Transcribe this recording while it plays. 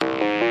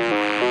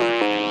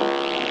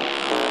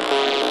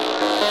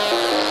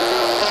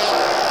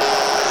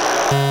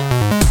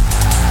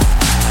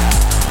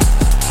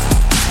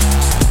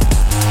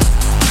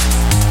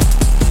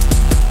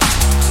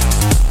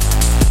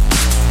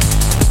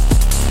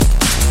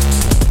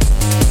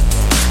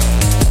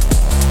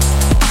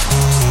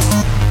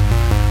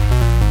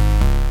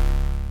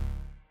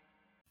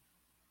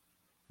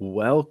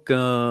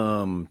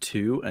Welcome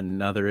to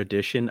another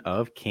edition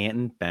of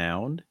Canton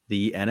Bound,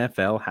 the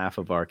NFL half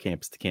of our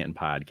Campus to Canton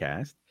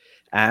podcast.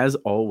 As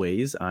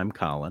always, I'm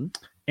Colin.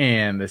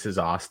 And this is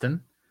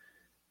Austin.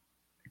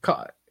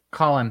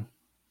 Colin,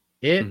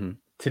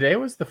 today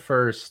was the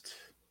first.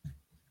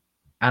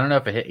 I don't know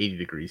if it hit 80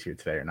 degrees here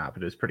today or not,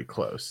 but it was pretty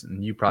close.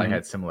 And you probably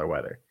had similar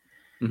weather.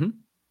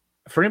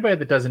 For anybody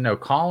that doesn't know,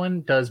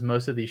 Colin does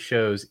most of these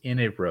shows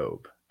in a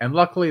robe. And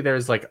luckily,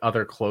 there's like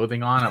other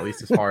clothing on, at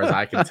least as far as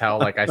I can tell.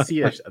 Like I see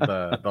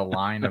the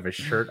line of a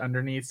shirt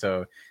underneath.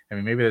 So I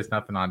mean, maybe there's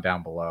nothing on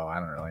down below. I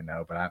don't really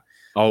know, but I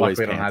Always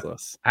luckily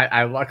pantsless.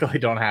 I luckily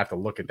don't have to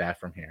look at that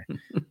from here.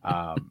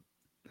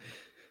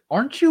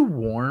 Aren't you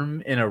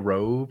warm in a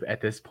robe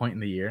at this point in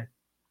the year?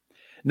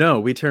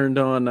 No, we turned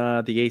on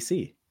the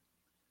AC.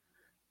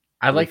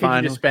 I like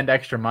that you just spend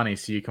extra money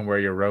so you can wear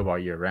your robe all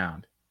year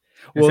round.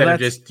 Well, Instead of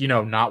just,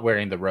 not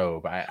wearing the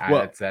robe.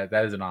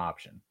 That is an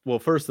option. Well,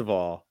 first of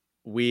all,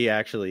 we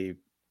actually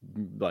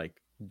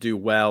do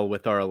well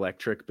with our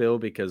electric bill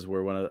because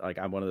we're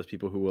I'm one of those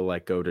people who will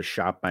go to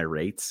shop my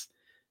rates.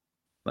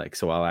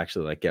 So I'll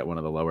actually get one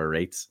of the lower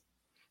rates.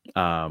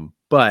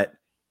 But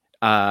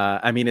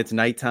I mean, it's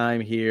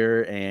nighttime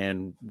here,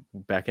 and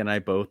Becca and I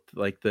both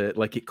like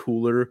it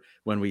cooler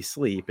when we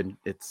sleep, and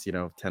it's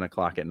 10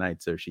 o'clock at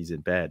night, so she's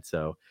in bed,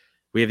 so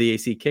we have the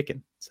AC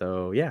kicking.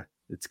 So yeah,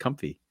 it's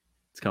comfy.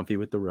 It's comfy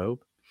with the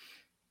robe.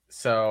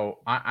 So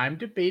I'm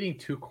debating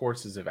two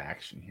courses of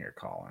action here,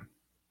 Colin.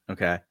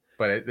 Okay,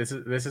 but this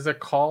is a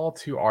call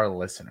to our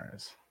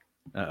listeners.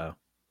 I'm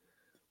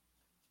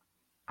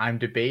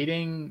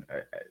debating.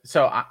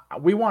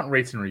 We want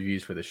rates and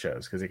reviews for the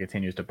shows because it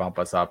continues to bump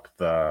us up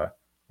the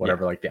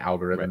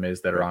algorithm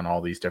is that are on all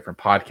these different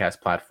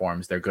podcast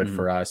platforms. They're good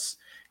for us.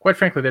 Quite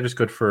frankly, they're just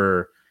good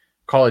for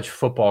college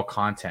football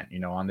content.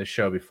 On this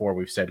show before,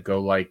 we've said go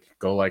like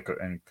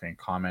and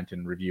comment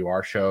and review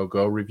our show.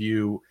 Go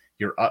review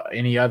your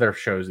any other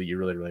shows that you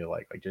really, really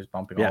like. Just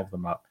bumping all of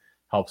them up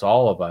helps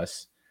all of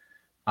us.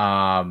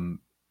 I'm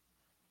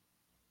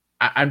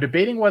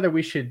debating whether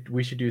we should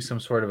do some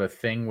sort of a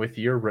thing with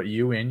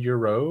you in your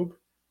robe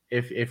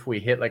if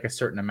we hit a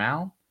certain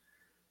amount,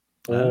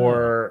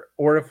 or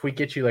if we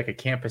get you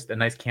a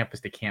nice campus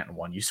to Canton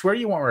one. You swear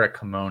you won't wear a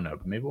kimono,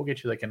 but maybe we'll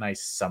get you a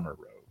nice summer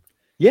robe.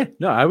 Yeah,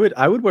 no, I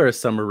would wear a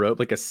summer robe,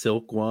 a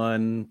silk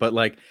one, but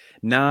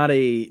not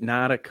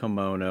a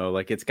kimono.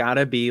 It's got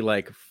to be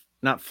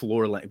not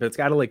floor length, but it's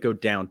got to go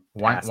down.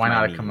 Why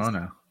not a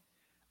kimono?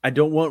 I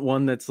don't want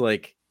one that's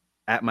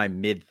at my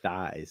mid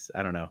thighs.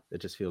 I don't know.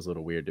 It just feels a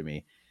little weird to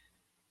me.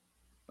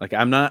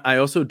 I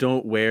also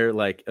don't wear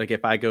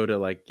if I go to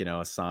a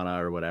sauna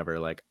or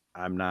whatever,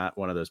 I'm not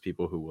one of those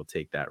people who will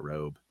take that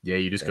robe. Yeah,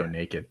 you just go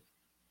naked.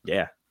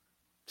 Yeah,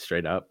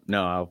 straight up.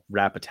 No, I'll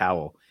wrap a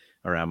towel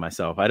around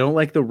myself. I don't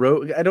like the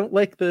robe. I don't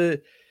like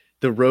the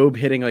robe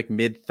hitting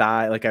mid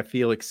thigh. I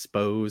feel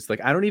exposed.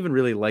 I don't even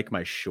really like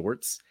my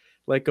shorts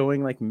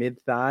going mid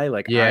thigh.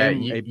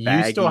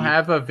 You still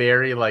have a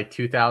very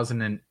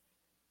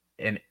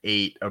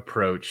 2008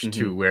 approach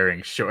to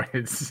wearing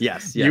shorts.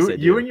 Yes,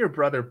 you and your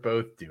brother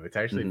both do. It's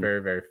actually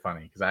very, very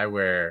funny because I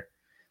wear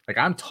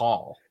I'm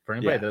tall. For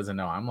anybody that doesn't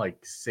know, I'm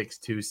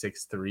 6'2",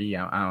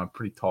 6'3". I'm a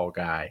pretty tall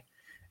guy,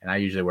 and I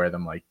usually wear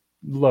them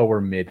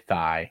lower mid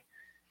thigh.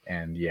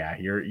 And yeah,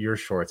 your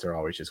shorts are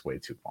always just way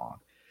too long.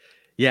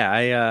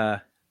 Yeah,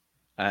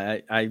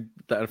 I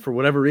for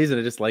whatever reason,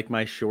 I just like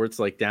my shorts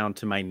down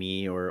to my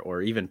knee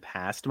or even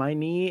past my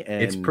knee.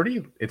 And it's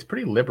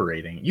pretty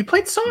liberating. You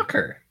played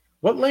soccer.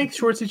 What length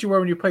shorts did you wear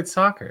when you played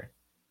soccer?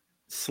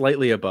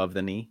 Slightly above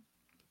the knee.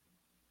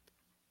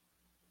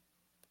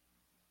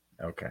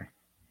 Okay.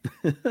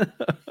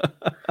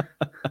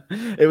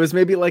 It was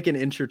maybe an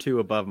inch or two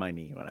above my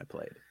knee when I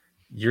played.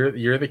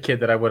 You're the kid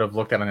that I would have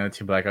looked at on the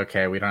team like,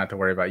 okay, we don't have to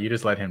worry about it. You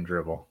just let him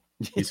dribble.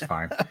 He's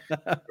fine.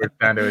 We're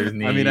down to his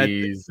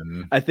knees.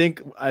 I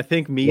think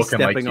me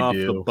stepping off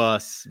the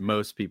bus,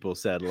 most people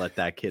said, let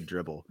that kid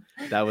dribble.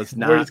 That was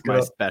not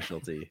my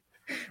specialty.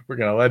 We're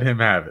gonna let him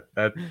have it.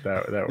 That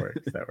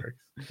works. That works.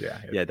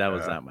 Yeah, that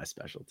was not my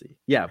specialty.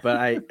 Yeah,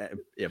 but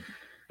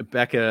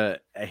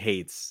Becca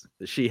hates.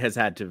 She has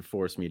had to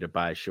force me to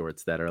buy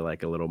shorts that are a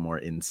little more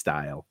in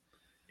style.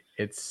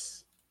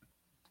 It's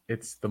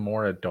the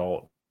more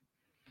adult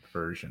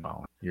version.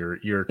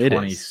 You're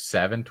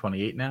 27,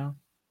 28 now.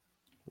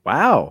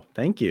 Wow,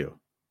 thank you.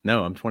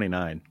 No, I'm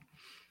 29.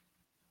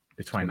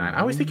 You're 29. I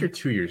always think you're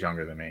 2 years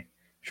younger than me.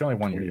 You're only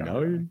 1 year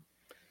younger.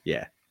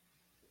 Yeah.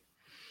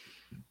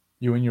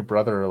 You and your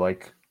brother are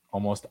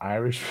almost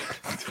Irish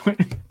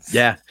twins.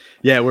 Yeah,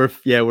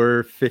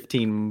 we're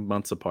 15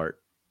 months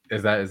apart.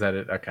 Is that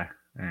it? Okay.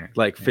 All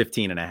right.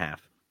 15 and a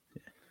half.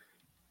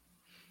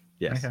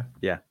 Yes. Okay.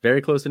 Yeah. Very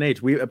close in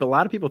age. A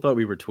lot of people thought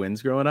we were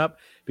twins growing up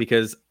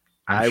because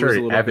I'm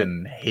sure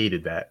Evan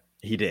hated that.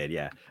 He did.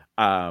 Yeah.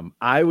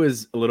 I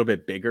was a little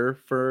bit bigger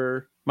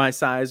for my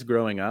size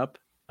growing up.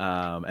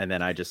 And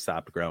then I just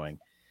stopped growing.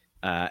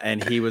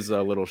 And he was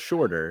a little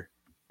shorter,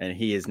 and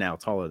he is now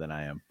taller than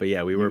I am. But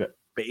yeah, we were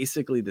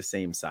basically the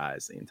same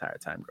size the entire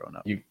time growing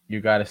up.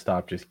 You got to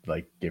stop just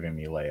like giving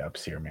me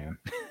layups here, man.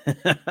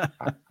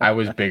 I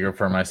was bigger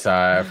for my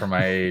size, for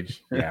my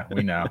age. Yeah,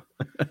 we know.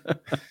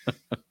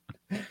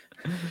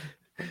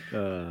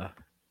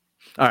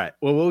 All right.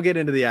 Well, we'll get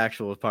into the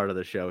actual part of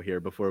the show here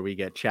before we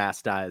get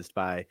chastised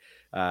by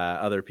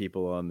other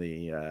people on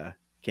the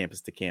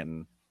Campus to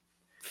Canton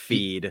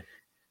feed.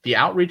 The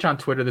outreach on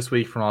Twitter this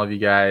week from all of you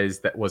guys,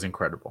 that was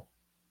incredible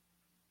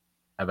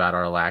about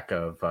our lack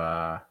of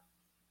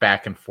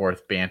back and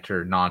forth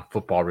banter,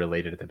 non-football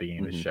related at the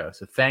beginning of the show.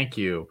 So thank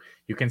you.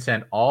 You can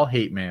send all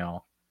hate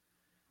mail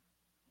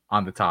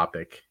on the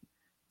topic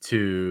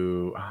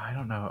to, I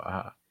don't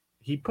know.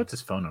 He puts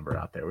his phone number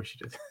out there. We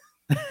should just.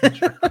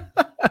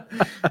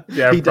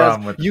 Yeah, he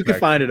does. You can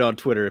find it on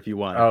Twitter if you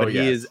want. Oh, but he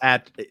is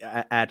at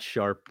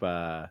Sharp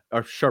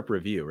or Sharp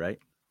Review, right?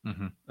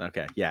 Mm-hmm.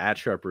 Okay, yeah, at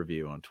Sharp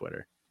Review on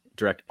Twitter.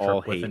 Direct all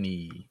Sharp hate. With an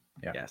E.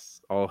 Yeah.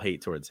 Yes, all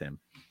hate towards him.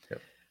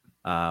 Yep.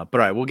 But all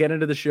right, we'll get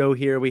into the show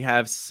here. We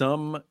have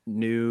some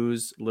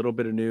news, a little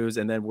bit of news,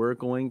 and then we're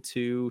going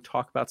to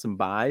talk about some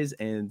buys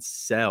and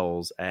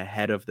sells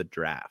ahead of the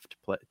draft.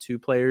 Two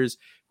players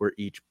were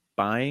each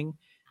buying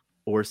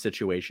or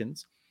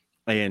situations,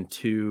 and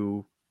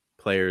two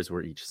players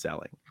were each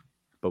selling.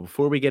 But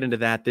before we get into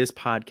that, this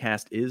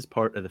podcast is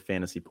part of the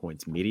Fantasy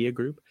Points Media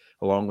Group,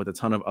 along with a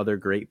ton of other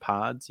great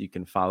pods. You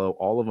can follow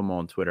all of them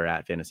on Twitter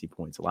at Fantasy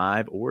Points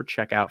Live, or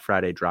check out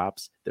Friday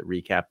drops that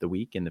recap the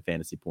week in the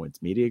Fantasy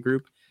Points Media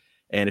Group.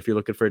 And if you're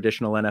looking for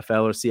additional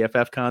NFL or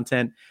CFF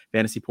content,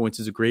 Fantasy Points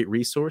is a great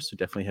resource, so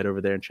definitely head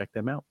over there and check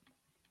them out.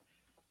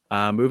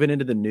 Moving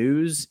into the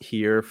news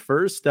here,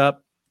 first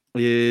up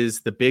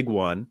is the big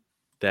one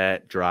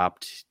that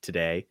dropped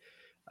today.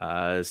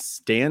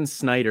 Dan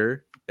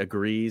Snyder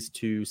agrees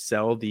to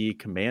sell the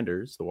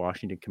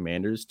Washington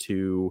Commanders,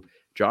 to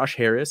Josh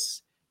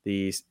Harris,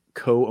 the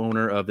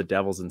co-owner of the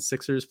Devils and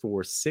Sixers,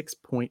 for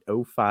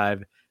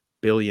 $6.05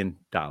 billion.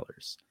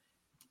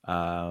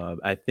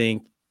 I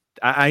think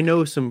I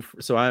know some.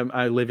 So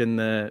I live in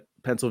the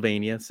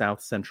Pennsylvania,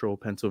 South Central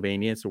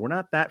Pennsylvania. So we're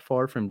not that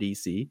far from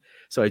DC.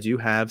 So I do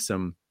have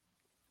some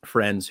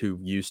friends who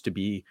used to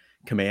be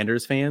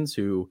Commanders fans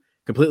who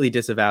completely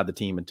disavowed the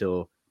team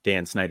until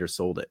Dan Snyder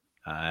sold it.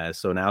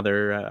 So now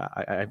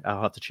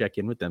I'll have to check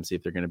in with them, see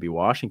if they're going to be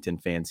Washington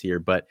fans here.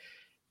 But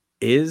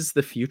is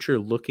the future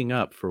looking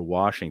up for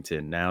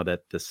Washington now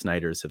that the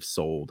Snyders have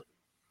sold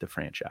the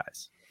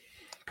franchise?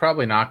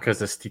 Probably not, because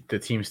the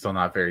team's still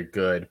not very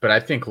good. But I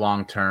think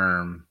long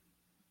term,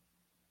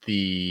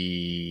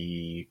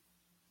 if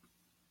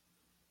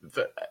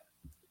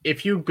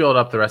you build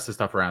up the rest of the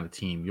stuff around the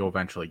team, you'll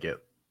eventually get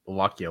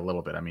lucky a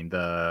little bit. I mean,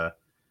 the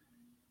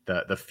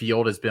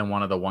field has been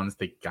one of the ones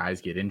that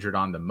guys get injured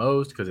on the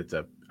most because it's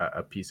a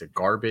piece of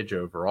garbage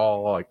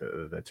overall. Like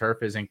the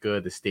turf isn't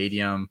good. The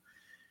stadium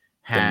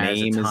has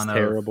the name is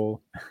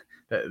terrible.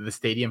 The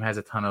stadium has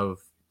a ton of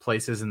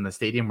places in the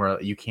stadium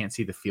where you can't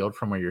see the field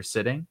from where you're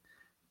sitting.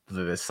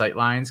 The sight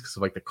lines, because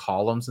of like the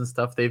columns and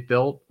stuff they've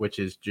built, which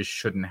is just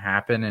shouldn't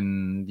happen.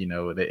 And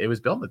it was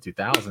built in the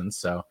 2000s,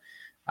 so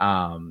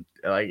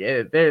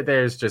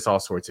there's just all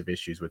sorts of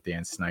issues with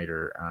Dan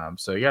Snyder.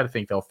 So you got to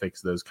think they'll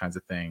fix those kinds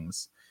of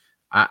things.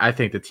 I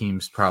think the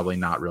team's probably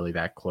not really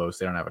that close.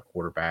 They don't have a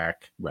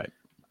quarterback. Right.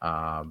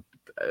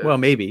 Well,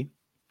 maybe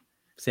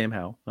Sam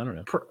Howell. I don't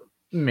know.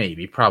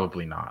 Maybe,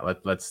 probably not.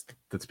 Let's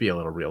be a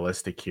little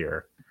realistic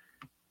here.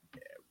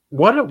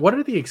 What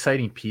are the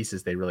exciting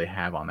pieces they really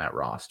have on that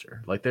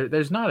roster? Like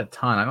there's not a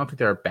ton. I don't think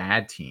they're a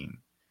bad team,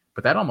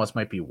 but that almost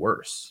might be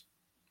worse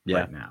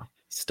right now.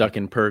 Stuck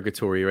in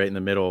purgatory right in the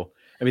middle.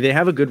 I mean, they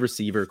have a good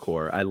receiver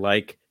core. I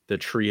like the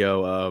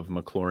trio of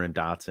McLaurin,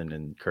 Dotson,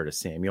 and Curtis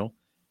Samuel.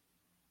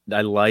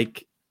 I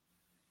like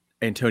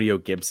Antonio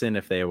Gibson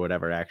if they would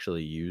ever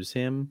actually use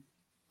him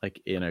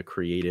like in a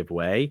creative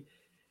way.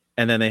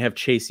 And then they have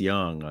Chase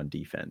Young on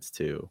defense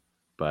too,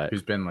 but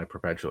who's been like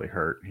perpetually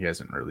hurt. He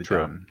hasn't really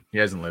he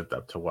hasn't lived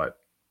up to what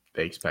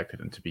they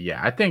expected him to be.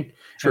 Yeah, I think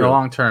in the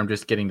long term,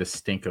 just getting the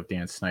stink of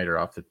Dan Snyder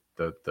off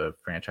the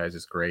franchise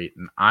is great.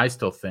 And I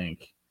still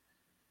think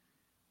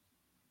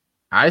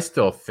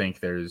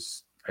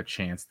there's a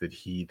chance that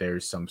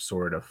there's some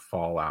sort of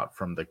fallout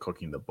from the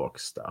cooking the book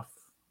stuff.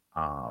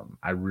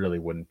 I really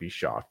wouldn't be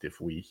shocked if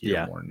we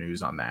hear more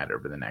news on that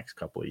over the next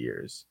couple of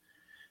years.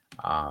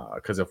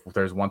 Because if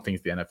there's one thing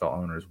the NFL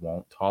owners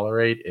won't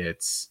tolerate,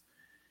 it's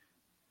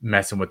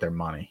messing with their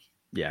money.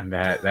 Yeah, and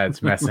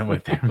that's messing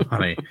with their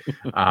money.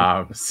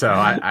 So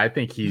I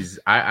think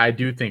I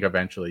do think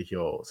eventually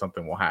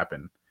something will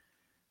happen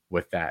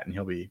with that, and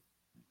he'll be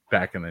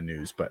back in the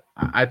news. But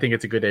I think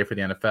it's a good day for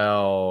the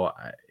NFL.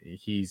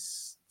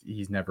 He's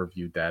never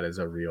viewed that as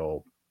a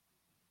real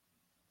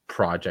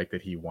project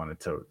that he wanted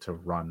to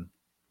run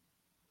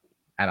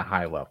at a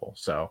high level.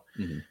 So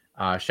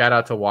shout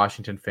out to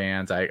Washington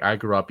fans. I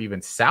grew up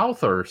even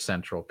south or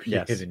central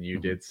PA than you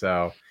did.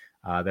 So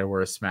there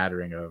were a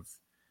smattering of,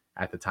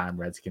 at the time,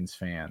 Redskins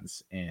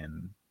fans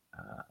in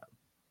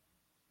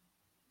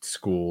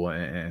school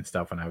and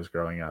stuff when I was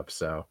growing up.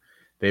 So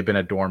they've been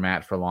a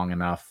doormat for long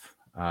enough.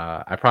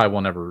 I probably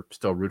will never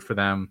still root for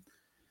them,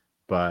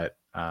 but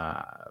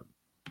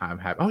I'm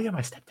happy. Oh yeah,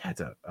 my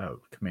stepdad's a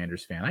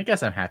Commanders fan. I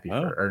guess I'm happy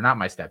for, or not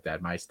my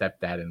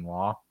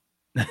stepdad-in-law.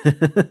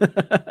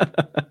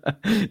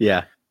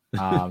 Yeah.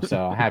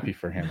 So happy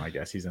for him. I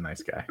guess he's a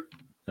nice guy.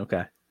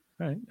 Okay.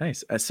 All right.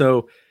 Nice.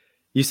 So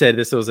you said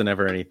this wasn't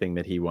ever anything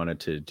that he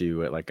wanted to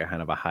do at like a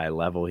kind of a high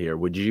level here.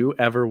 Would you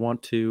ever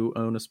want to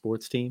own a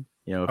sports team?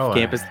 You know, if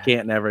Campus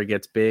Canton ever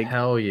gets big.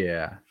 Hell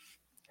yeah.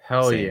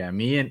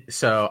 Yeah.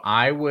 So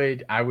I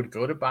would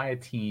go to buy a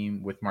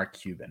team with Mark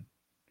Cuban.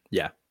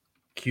 Yeah.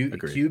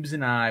 Cubes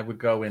and I would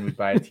go in, we'd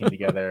buy a team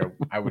together.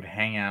 I would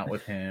hang out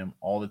with him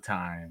all the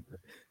time.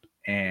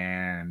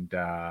 And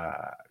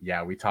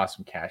we toss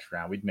some cash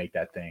around. We'd make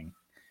that thing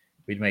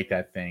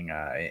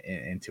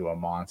into a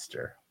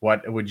monster.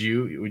 What would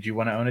you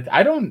want to own it?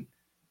 I don't,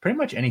 pretty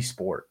much any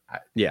sport.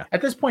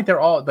 At this point, they're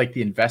all like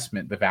the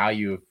investment, the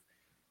value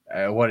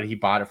of what he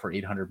bought it for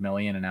 $800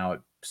 million, and now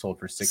it sold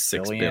for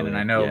 $6 billion. And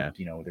I know,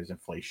 there's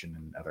inflation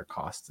and other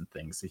costs and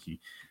things that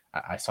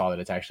I saw that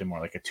it's actually more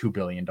like a $2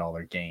 billion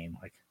gain.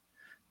 Like,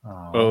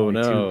 oh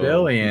no, $2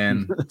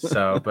 billion.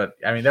 So, but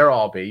I mean, they're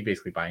all you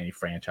basically buy any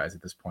franchise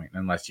at this point,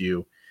 unless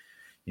you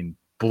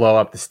blow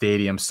up the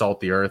stadium, salt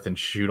the earth, and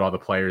shoot all the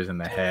players in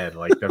the head.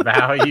 Like, the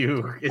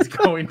value is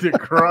going to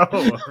grow.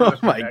 Oh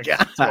my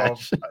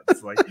gosh!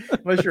 Like,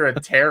 unless you're a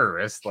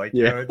terrorist, like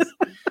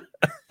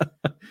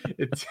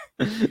it's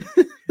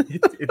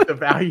the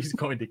value is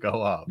going to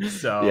go up.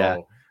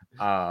 So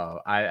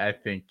I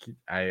think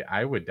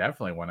I would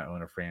definitely want to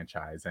own a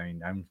franchise. I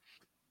mean,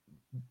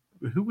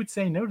 who would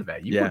say no to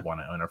that? You would want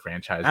to own a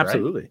franchise,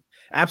 absolutely, right?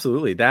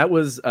 Absolutely. That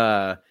was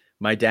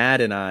my dad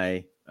and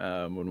I.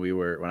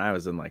 When I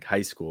was in like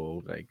high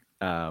school, like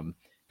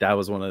that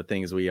was one of the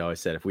things we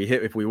always said.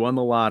 If we won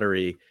the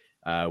lottery,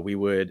 we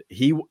would.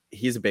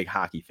 He's a big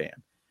hockey fan,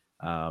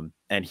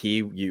 and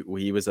he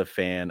was a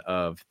fan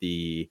of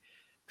the.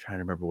 I'm trying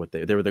to remember what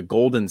they were, the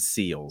Golden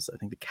Seals. I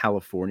think the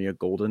California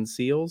Golden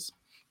Seals.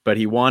 But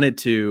he wanted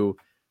to.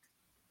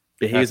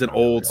 He's an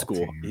old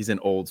school. Team. He's an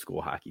old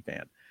school hockey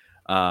fan.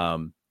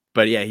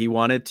 But yeah, he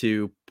wanted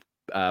to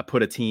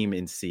put a team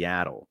in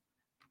Seattle.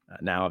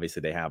 Now,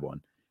 obviously, they have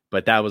one.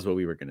 But that was what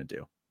we were going to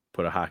do.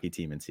 Put a hockey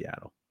team in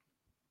Seattle.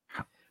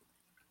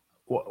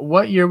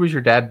 What year was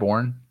your dad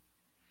born?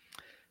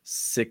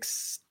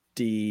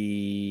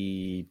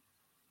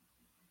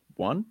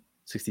 61?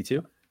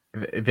 62?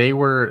 They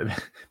were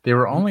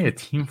only a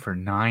team for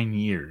 9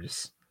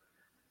 years.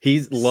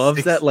 He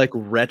loves that like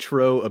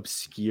retro,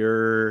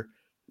 obscure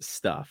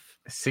stuff.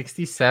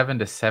 67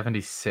 to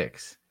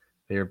 76.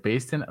 They were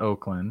based in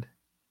Oakland.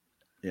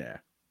 Yeah.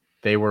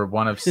 They were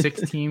one of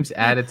 6 teams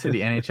added to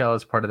the NHL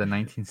as part of the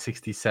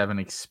 1967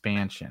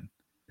 expansion.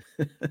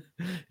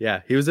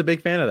 Yeah, he was a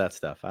big fan of that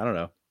stuff. I don't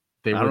know.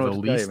 They were the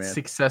least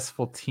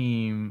successful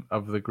team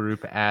of the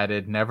group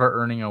added, never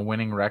earning a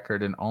winning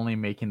record and only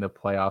making the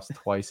playoffs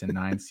twice in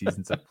 9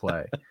 seasons of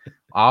play.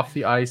 Off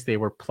the ice, they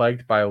were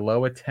plagued by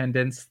low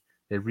attendance.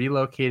 They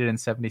relocated in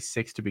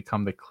 76 to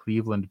become the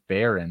Cleveland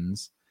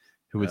Barons,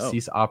 who would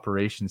cease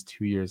operations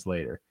 2 years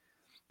later.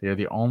 They are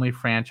the only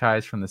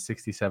franchise from the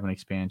 67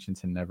 expansion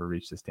to never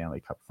reach the Stanley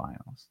Cup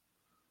Finals.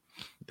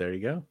 There you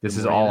go. This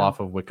is all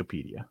off of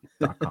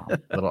Wikipedia.com,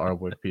 or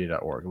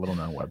Wikipedia.org, a little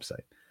known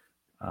website.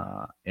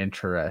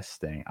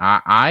 Interesting.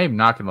 I'm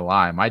not going to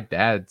lie. My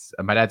dad's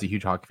a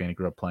huge hockey fan. He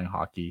grew up playing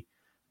hockey.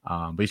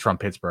 But he's from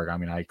Pittsburgh. I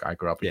mean, I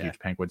grew up a huge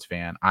Penguins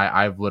fan.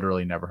 I've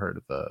literally never heard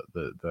of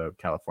the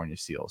California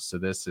Seals. So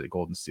this is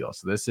Golden Seal.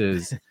 So this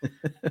is,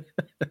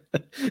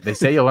 they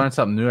say you learn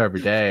something new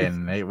every day,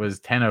 and it was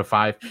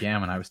 10:05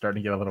 p.m. and I was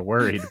starting to get a little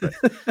worried, but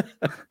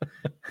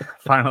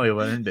finally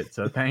learned it.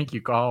 So thank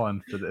you,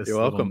 Colin, for this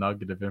little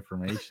nugget of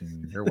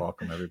information. You're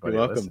welcome, everybody.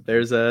 You're welcome.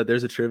 There's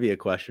a trivia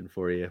question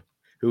for you.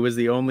 Who was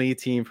the only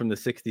team from the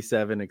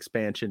 67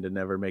 expansion to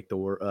never make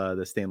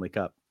the Stanley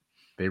Cup?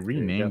 They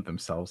renamed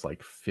themselves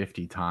like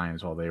 50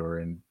 times while they were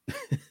in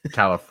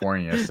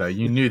California. So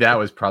you knew that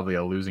was probably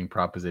a losing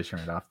proposition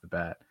right off the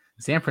bat.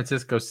 San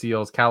Francisco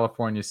Seals,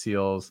 California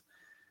Seals,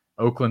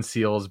 Oakland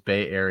Seals,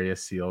 Bay Area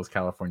Seals,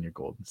 California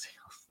Golden Seals.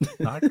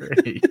 Not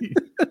great.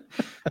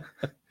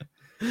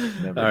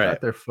 Never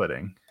got their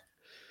footing.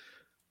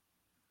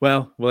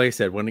 Well, like I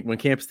said, when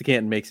Campus to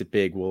Canton makes it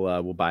big,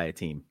 we'll buy a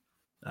team.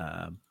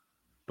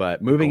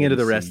 But moving into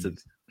the rest of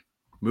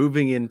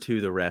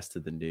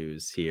the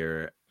news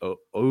here,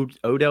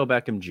 Odell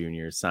Beckham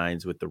Jr.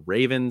 signs with the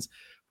Ravens,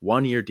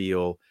 1-year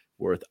deal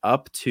worth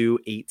up to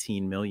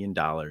 $18 million.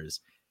 Do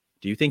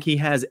you think he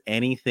has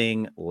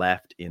anything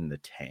left in the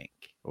tank,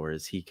 or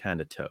is he kind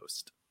of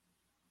toast?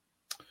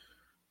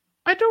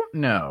 I don't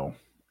know.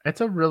 It's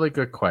a really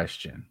good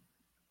question.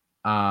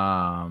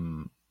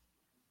 Thank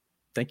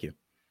you.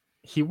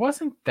 He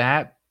wasn't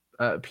that.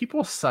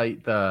 People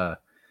cite the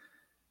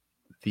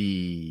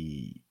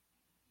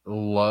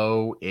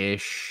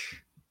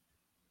low-ish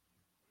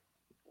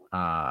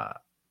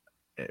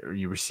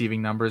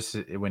receiving numbers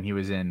when he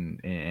was in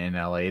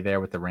LA there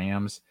with the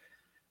Rams.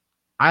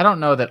 I don't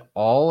know that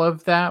all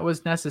of that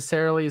was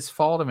necessarily his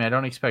fault. I mean, I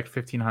don't expect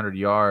 1,500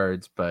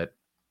 yards, but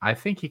I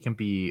think he can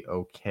be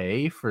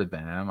okay for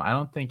them. I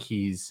don't think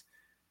he's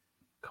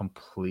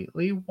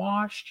completely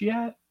washed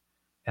yet.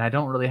 And I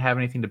don't really have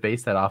anything to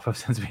base that off of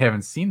since we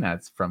haven't seen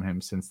that from him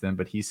since then.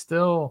 But he's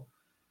still,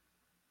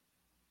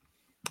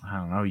 I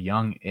don't know,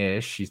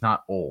 young-ish. He's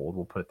not old.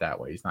 We'll put it that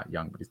way. He's not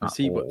young, but he's not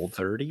old.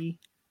 30?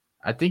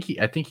 I think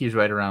he's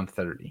right around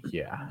 30.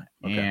 Yeah,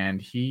 okay.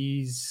 And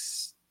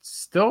he's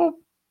still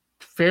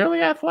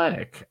fairly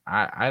athletic.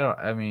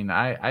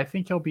 I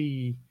think he'll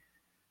be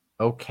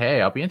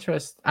okay. I'll be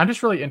interested. I'm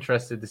just really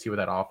interested to see what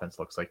that offense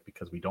looks like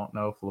because we don't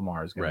know if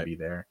Lamar is going to be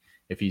there.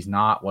 If he's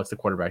not, what's the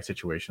quarterback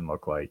situation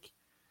look like?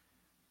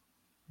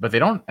 But they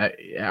don't.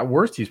 At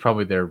worst, he's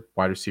probably their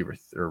wide receiver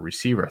or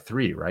receiver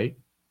 3, right?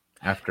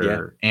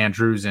 After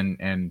Andrews and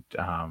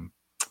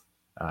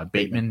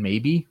Bateman,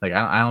 maybe. Like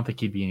I don't think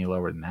he'd be any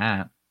lower than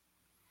that.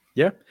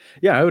 Yeah,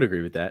 I would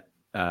agree with that.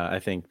 I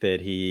think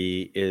that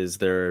he is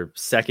their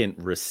second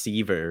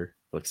receiver,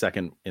 like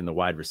second in the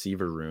wide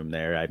receiver room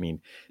there. I mean,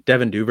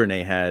 Devin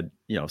Duvernay had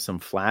some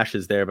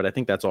flashes there, but I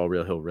think that's all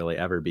he'll really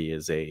ever be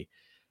is a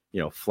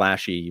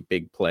flashy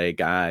big play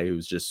guy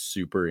who's just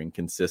super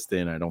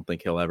inconsistent. I don't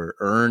think he'll ever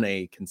earn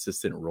a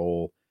consistent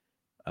role,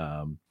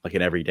 like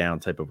an every down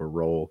type of a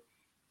role.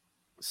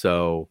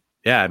 So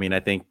yeah, I mean,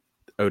 I think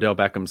Odell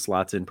Beckham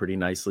slots in pretty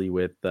nicely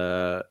with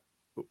that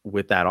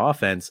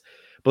offense.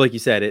 But like you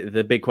said,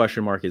 the big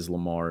question mark is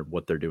Lamar,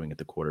 what they're doing at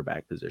the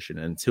quarterback position.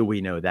 And until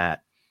we know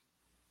that,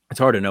 it's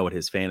hard to know what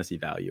his fantasy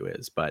value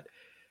is. But,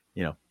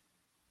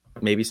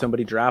 maybe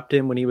somebody dropped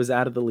him when he was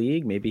out of the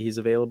league. Maybe he's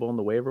available on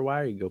the waiver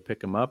wire. You go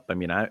pick him up. I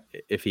mean,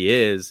 if he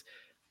is,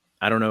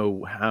 I don't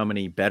know how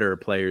many better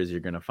players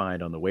you're going to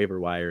find on the waiver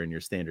wire in your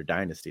standard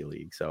dynasty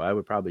league. So I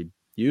would probably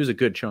use a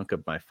good chunk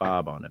of my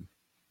FOB on him.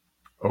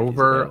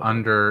 Over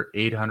under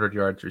 800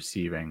 yards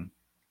receiving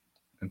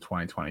in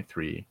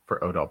 2023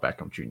 for Odell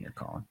Beckham Jr.,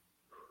 Colin.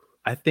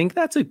 I think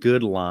that's a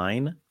good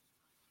line.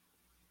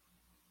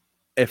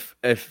 If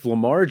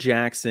Lamar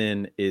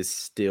Jackson is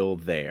still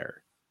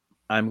there,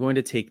 I'm going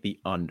to take the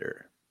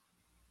under.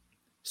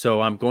 So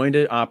I'm going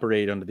to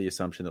operate under the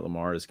assumption that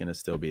Lamar is going to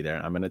still be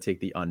there. I'm going to take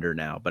the under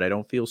now, but I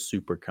don't feel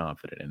super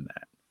confident in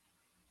that.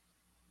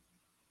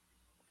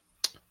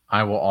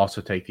 I will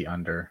also take the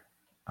under.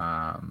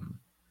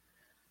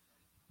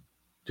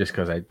 Just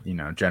because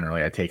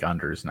generally I take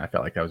unders, and I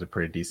felt like that was a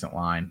pretty decent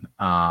line.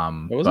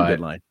 It was a good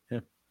line.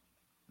 Yeah.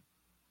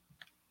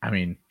 I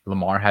mean,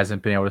 Lamar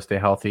hasn't been able to stay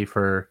healthy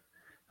for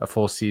a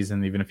full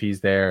season, even if he's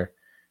there.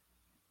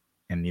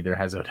 And neither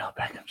has Odell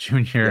Beckham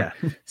Jr. Yeah.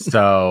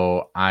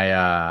 So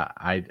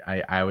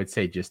I would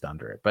say just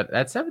under it, but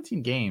at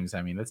 17 games,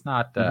 I mean that's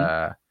not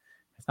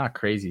it's not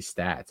crazy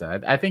stats.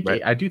 I think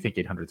I do think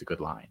 800 is a good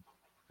line.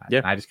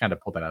 Yeah, I just kind of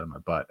pulled that out of my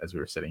butt as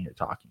we were sitting here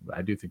talking, but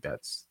I do think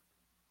that's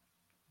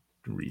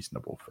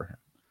reasonable for him.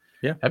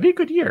 Yeah, that'd be a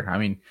good year. I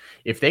mean,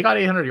 if they got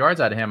 800 yards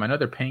out of him, I know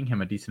they're paying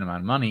him a decent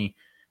amount of money,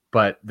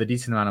 but the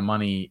decent amount of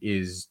money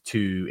is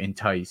to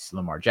entice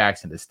Lamar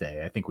Jackson to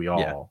stay. I think we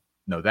all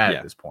know that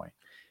at this point.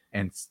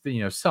 And,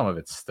 some of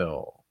it's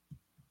still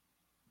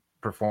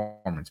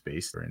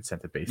performance-based or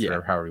incentive-based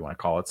or however you want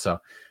to call it. So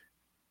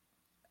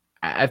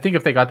I think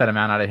if they got that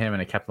amount out of him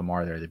and it kept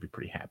Lamar there, they'd be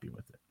pretty happy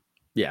with it.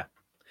 Yeah.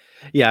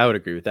 Yeah, I would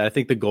agree with that. I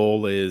think the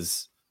goal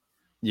is,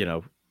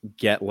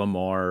 get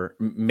Lamar,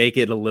 make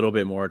it a little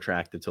bit more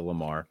attractive to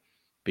Lamar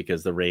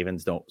because the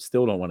Ravens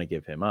still don't want to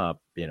give him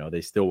up. They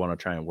still want to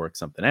try and work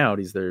something out.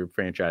 He's their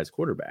franchise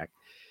quarterback.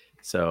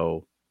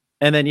 So...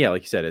 And then,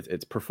 like you said,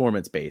 it's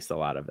performance-based, a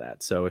lot of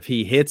that. So if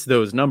he hits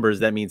those numbers,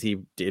 that means he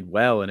did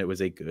well and it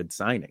was a good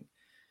signing.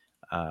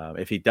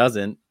 If he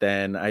doesn't,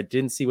 then I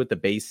didn't see what the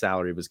base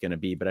salary was going to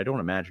be, but I don't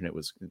imagine it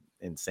was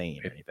insane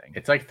or anything.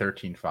 It's like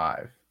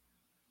 13.5.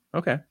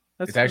 Okay.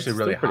 It's actually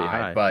really pretty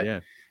high, but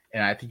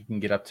and I think you can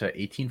get up to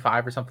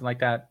 18.5 or something like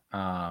that.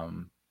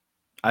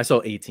 I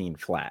saw 18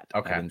 flat.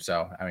 Okay.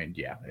 So, I mean,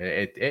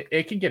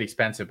 it can get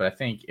expensive, but I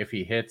think if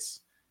he hits...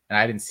 And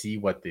I didn't see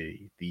what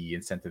the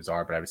incentives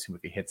are, but I would assume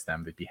if he hits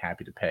them, they'd be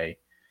happy to pay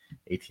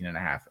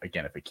 18.5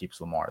 again if it keeps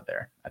Lamar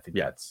there. I think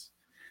that's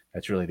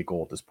really the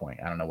goal at this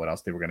point. I don't know what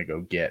else they were going to go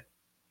get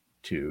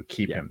to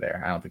keep him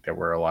there. I don't think there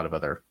were a lot of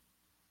other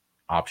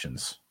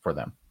options for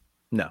them.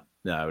 No,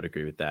 I would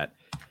agree with that.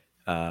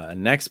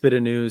 Next bit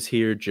of news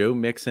here: Joe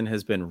Mixon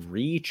has been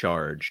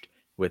recharged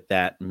with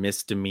that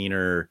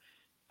misdemeanor,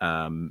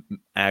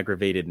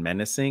 aggravated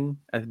menacing,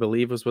 I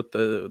believe was what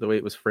the way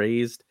it was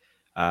phrased.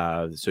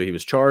 So he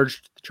was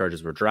charged, the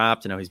charges were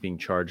dropped, and now he's being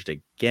charged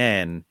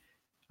again.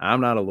 I'm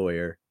not a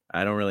lawyer.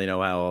 I don't really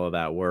know how all of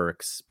that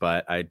works,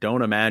 but I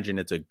don't imagine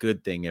it's a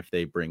good thing if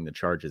they bring the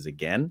charges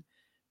again.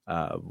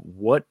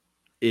 What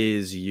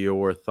is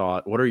your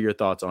thought? What are your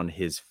thoughts on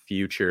his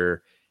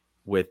future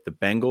with the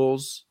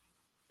Bengals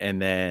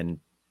and then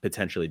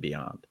potentially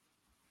beyond?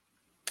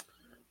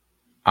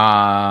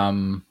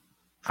 From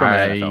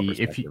an NFL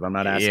perspective, I'm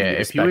not asking you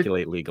to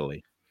speculate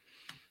legally.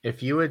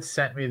 If you had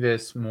sent me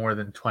this more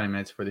than 20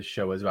 minutes before the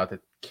show was about to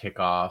kick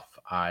off,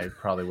 I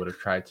probably would have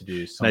tried to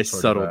do some nice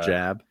sort subtle of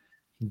jab.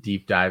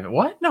 Deep dive.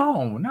 What?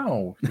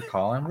 No,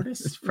 Colin. We're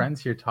just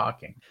friends here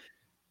talking.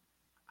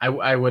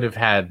 I would have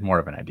had more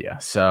of an idea.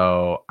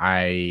 So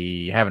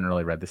I haven't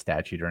really read the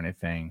statute or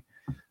anything.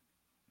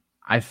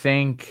 I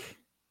think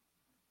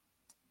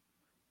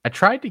I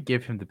tried to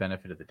give him the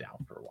benefit of the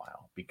doubt for a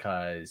while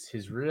because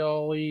his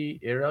only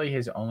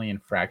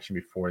infraction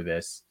before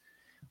this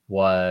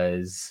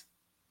was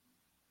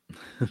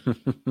to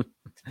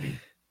be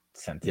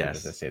sensitive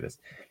as I say this.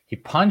 He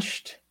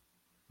punched,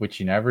 which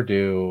you never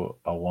do,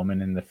 a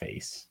woman in the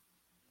face.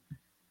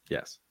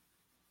 Yes.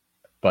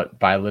 But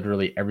by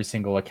literally every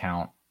single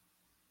account,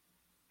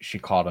 she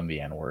called him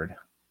the N-word.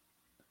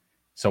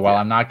 So while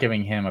I'm not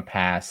giving him a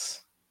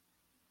pass,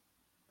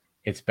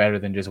 it's better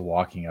than just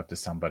walking up to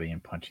somebody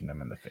and punching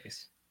them in the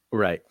face.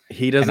 Right.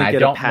 He doesn't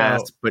get a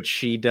pass, but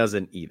she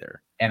doesn't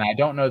either. And I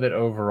don't know that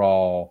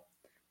overall,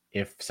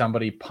 if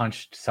somebody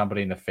punched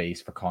somebody in the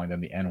face for calling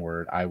them the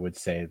N-word, I would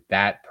say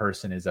that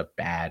person is a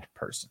bad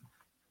person.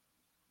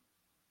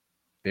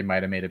 They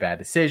might have made a bad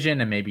decision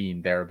and maybe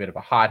they're a bit of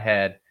a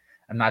hothead.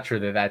 I'm not sure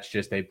that that's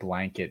just a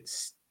blanket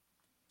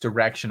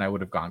direction I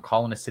would have gone.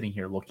 Colin is sitting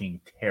here looking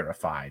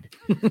terrified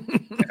as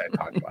I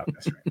talk about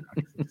this right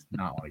now. It's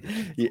not like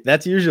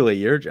that's usually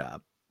your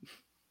job.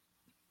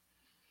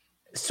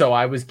 So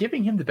I was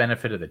giving him the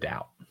benefit of the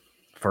doubt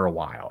for a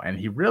while, and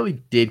he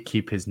really did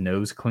keep his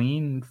nose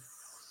clean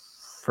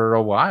for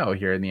a while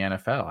here in the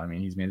NFL. I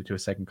mean, he's made it to a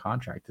second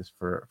contract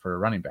for a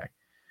running back.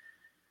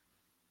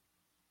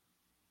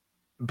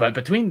 But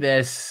between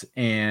this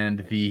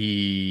and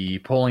the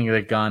pulling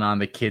the gun on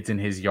the kids in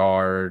his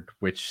yard,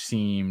 which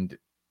seemed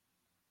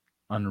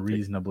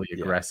unreasonably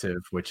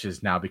aggressive, which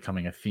is now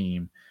becoming a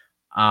theme,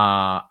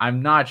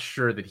 I'm not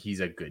sure that he's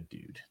a good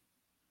dude.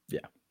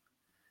 Yeah.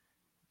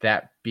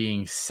 That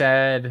being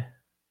said,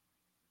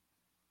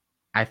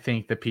 I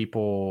think the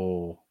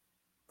people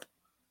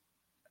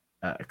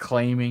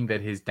claiming that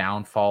his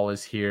downfall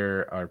is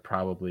here are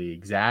probably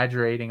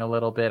exaggerating a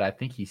little bit. I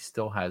think he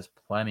still has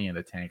plenty in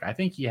the tank. I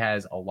think he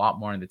has a lot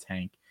more in the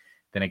tank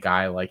than a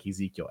guy like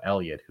Ezekiel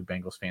Elliott, who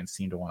Bengals fans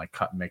seem to want to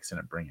cut, mix,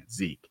 and bring in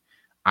Zeke.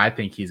 I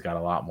think he's got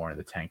a lot more in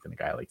the tank than a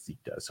guy like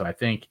Zeke does. So I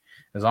think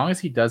as long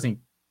as he doesn't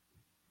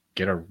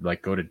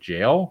go to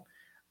jail,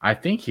 I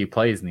think he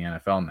plays in the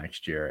NFL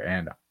next year.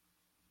 And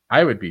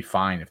I would be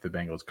fine if the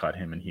Bengals cut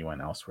him and he went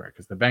elsewhere,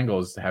 because the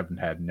Bengals haven't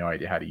had no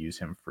idea how to use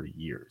him for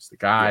years. The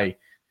guy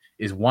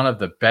is one of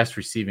the best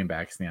receiving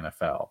backs in the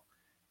NFL,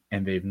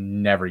 and they've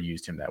never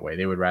used him that way.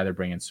 They would rather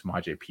bring in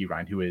Samaje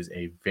Perine, who is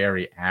a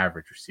very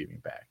average receiving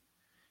back.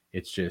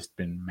 It's just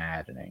been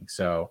maddening.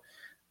 So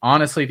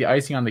honestly, the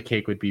icing on the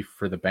cake would be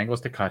for the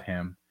Bengals to cut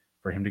him,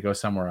 for him to go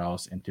somewhere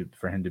else, and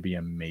for him to be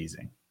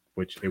amazing,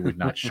 which it would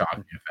not shock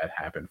me if that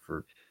happened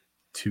for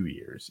 2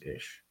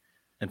 years-ish.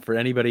 And for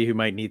anybody who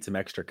might need some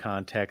extra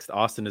context,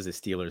 Austin is a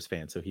Steelers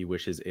fan, so he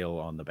wishes ill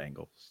on the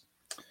Bengals.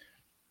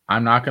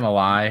 I'm not going to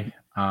lie.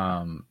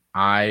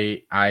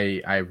 I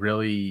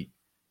really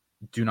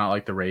do not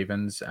like the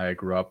Ravens. I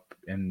grew up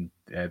in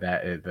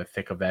the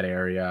thick of that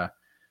area.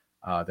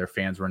 Their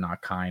fans were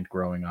not kind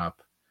growing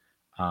up.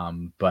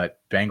 But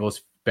the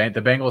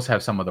Bengals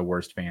have some of the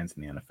worst fans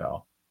in the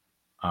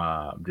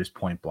NFL. Just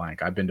point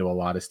blank. I've been to a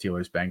lot of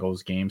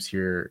Steelers-Bengals games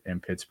here in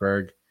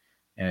Pittsburgh.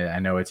 And I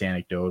know it's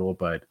anecdotal,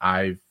 but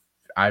I've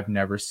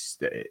been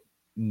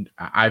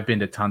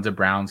to tons of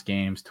Browns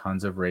games,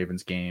 tons of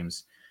Ravens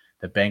games.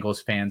 The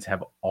Bengals fans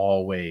have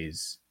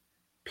always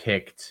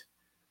picked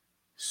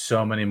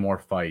so many more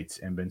fights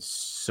and been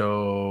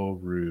so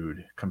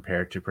rude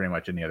compared to pretty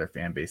much any other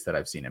fan base that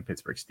I've seen in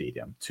Pittsburgh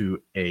Stadium,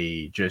 to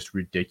a just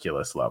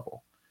ridiculous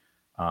level.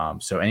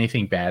 So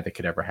anything bad that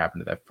could ever happen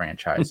to that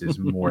franchise is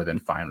more than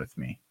fine with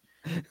me.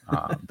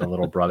 The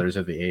little brothers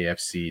of the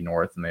AFC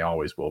North, and they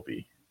always will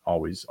be.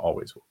 Always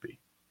will be.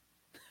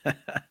 All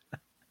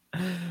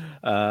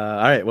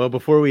right. Well,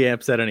 before we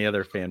upset any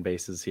other fan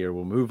bases here,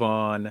 we'll move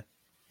on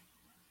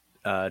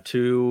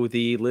to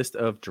the list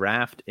of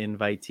draft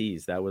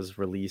invitees that was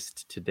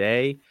released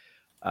today.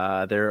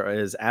 There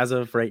is, as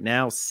of right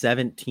now,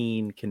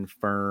 17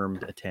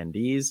 confirmed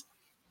attendees: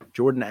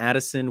 Jordan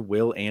Addison,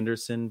 Will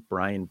Anderson,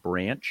 Brian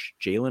Branch,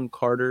 Jalen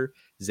Carter,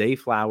 Zay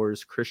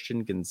Flowers,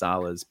 Christian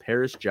Gonzalez,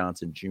 Paris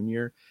Johnson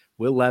Jr.,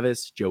 Will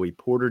Levis, Joey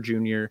Porter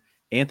Jr.,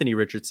 Anthony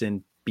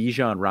Richardson,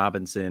 Bijan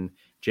Robinson,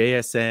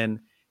 JSN,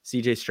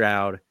 CJ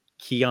Stroud,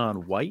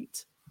 Keon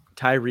White,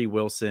 Tyree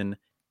Wilson,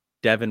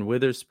 Devin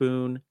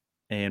Witherspoon,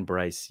 and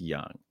Bryce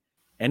Young.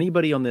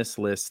 Anybody on this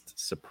list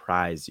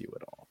surprise you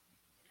at all?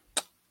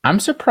 I'm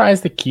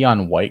surprised that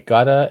Keon White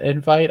got an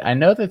invite. I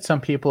know that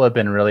some people have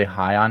been really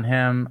high on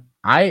him.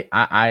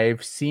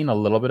 I've seen a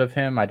little bit of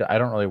him. I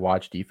don't really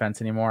watch defense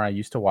anymore. I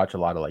used to watch a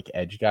lot of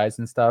edge guys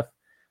and stuff.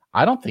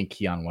 I don't think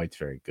Keon White's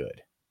very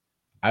good.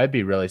 I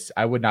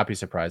would not be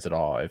surprised at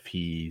all if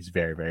he's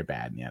very, very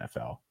bad in the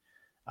NFL.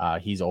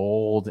 He's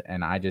old,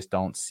 and I just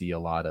don't see a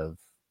lot of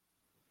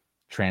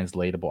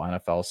translatable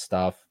NFL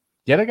stuff.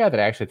 The other guy that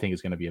I actually think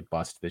is going to be a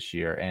bust this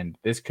year, and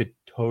this could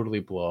totally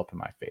blow up in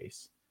my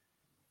face.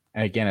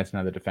 And again, it's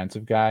another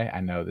defensive guy. I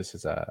know this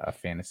is a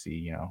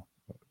fantasy,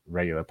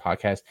 regular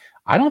podcast.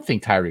 I don't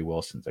think Tyree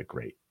Wilson's a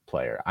great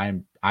player.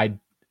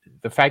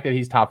 The fact that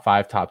he's top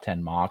 5, top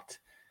 10 mocked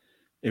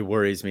It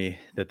worries me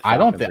that the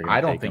Falcons are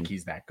going to take him.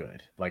 He's that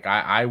good. Like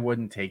I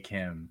wouldn't take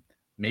him.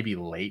 Maybe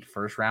late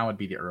first round would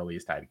be the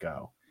earliest I'd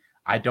go.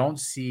 I don't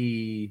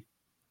see.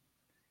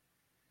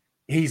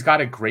 He's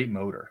got a great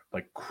motor,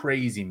 like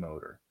crazy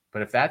motor.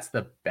 But if that's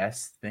the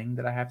best thing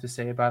that I have to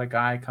say about a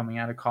guy coming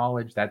out of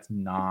college, that's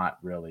not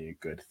really a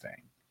good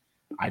thing.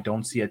 I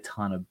don't see a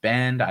ton of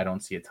bend. I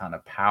don't see a ton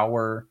of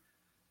power.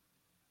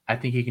 I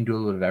think he can do a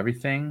little bit of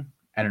everything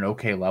at an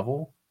okay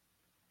level,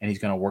 and he's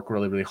going to work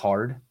really, really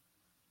hard.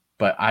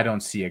 But I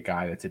don't see a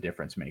guy that's a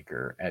difference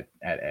maker at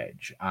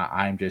edge.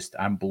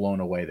 I'm blown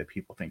away that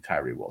people think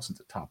Tyree Wilson's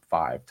a top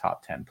 5,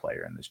 top 10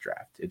 player in this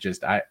draft. It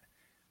just I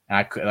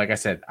could, like I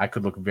said, I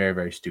could look very,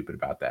 very stupid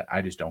about that.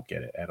 I just don't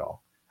get it at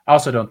all. I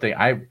also don't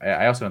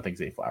think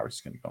Zay Flowers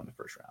is going to go in the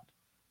first round.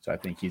 So I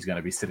think he's going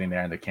to be sitting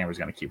there, and the camera's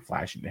going to keep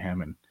flashing to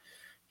him, and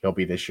he'll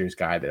be this year's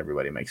guy that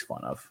everybody makes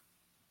fun of.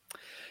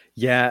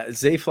 Yeah,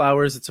 Zay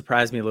Flowers. It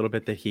surprised me a little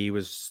bit that he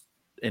was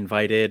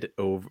invited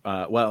over.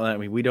 Well, I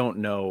mean, we don't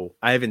know.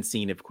 I haven't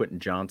seen if Quentin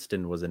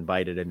Johnston was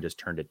invited and just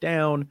turned it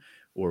down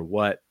or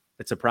what.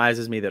 It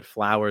surprises me that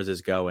Flowers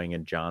is going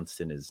and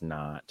Johnston is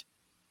not.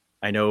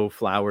 I know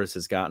Flowers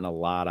has gotten a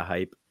lot of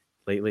hype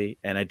lately,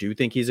 and I do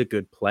think he's a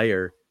good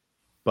player,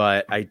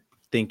 but I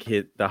think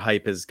the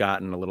hype has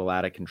gotten a little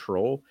out of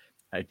control.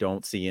 I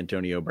don't see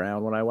Antonio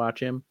Brown when I watch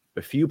him.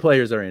 A few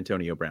players are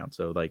Antonio Brown,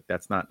 so like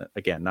that's not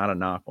a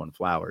knock on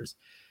Flowers.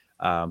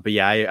 But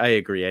yeah, I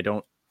agree. I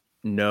don't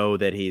know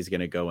that he's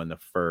going to go in the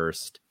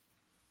first.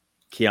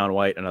 Keon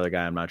White, another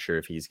guy, I'm not sure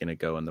if he's going to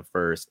go in the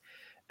first.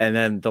 And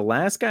then the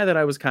last guy that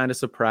I was kind of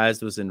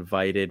surprised was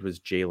invited was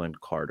Jalen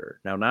Carter.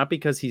 Now, not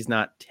because he's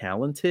not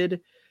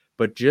talented,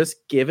 but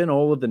just given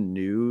all of the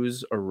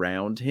news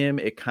around him,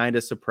 it kind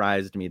of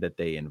surprised me that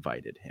they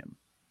invited him.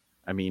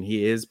 I mean,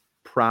 he is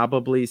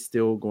probably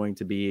still going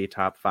to be a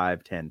top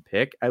 5, 10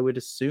 pick, I would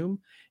assume,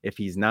 if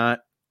he's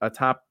not a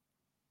top,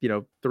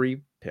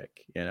 3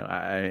 pick.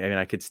 I mean,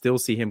 I could still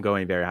see him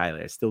going very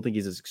highly. I still think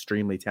he's an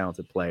extremely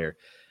talented player.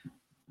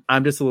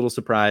 I'm just a little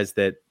surprised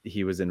that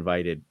he was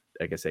invited.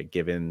 Like I said,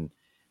 given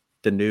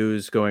the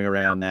news going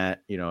around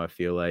that, I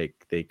feel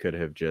like they could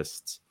have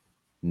just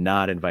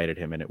not invited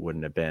him, and it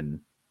wouldn't have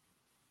been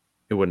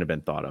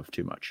thought of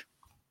too much.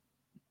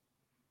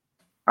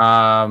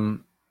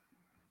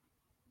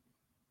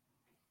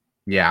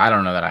 Yeah, I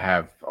don't know that I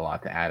have a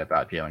lot to add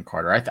about Jalen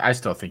Carter. I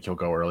still think he'll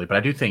go early, but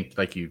I do think,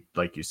 like you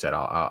said,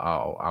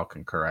 I'll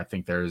concur. I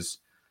think there's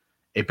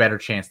a better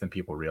chance than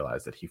people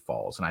realize that he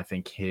falls, and I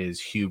think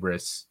his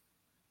hubris,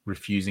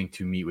 refusing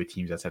to meet with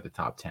teams outside the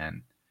top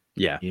 10,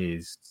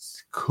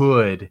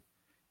 could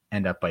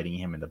end up biting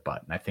him in the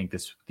butt. And I think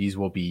these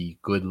will be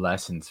good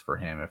lessons for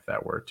him if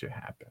that were to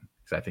happen,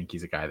 because I think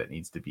he's a guy that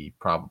needs to be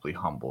probably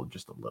humbled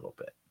just a little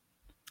bit.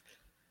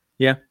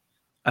 Yeah,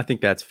 I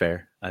think that's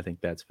fair. But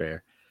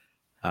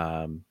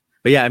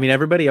yeah, I mean,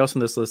 everybody else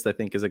on this list, I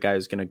think, is a guy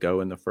who's going to go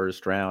in the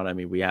first round. I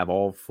mean, we have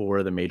all 4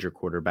 of the major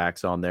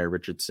quarterbacks on there: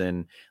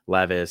 Richardson,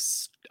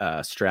 Levis,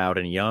 Stroud,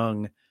 and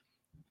Young.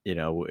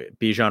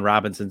 Bijan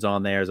Robinson's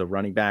on there as a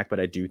running back, but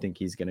I do think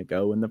he's going to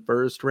go in the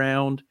first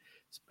round.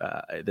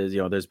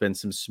 There's been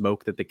some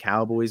smoke that the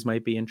Cowboys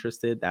might be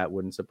interested. That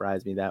wouldn't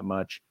surprise me that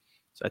much.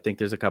 So I think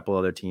there's a couple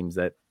other teams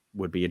that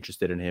would be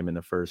interested in him in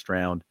the first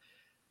round.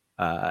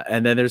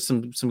 And then there's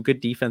some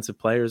good defensive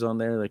players on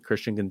there, like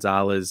Christian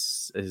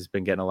Gonzalez has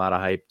been getting a lot of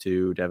hype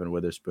too, Devin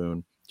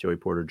Witherspoon, Joey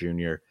Porter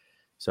Jr.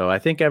 So I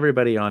think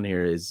everybody on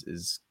here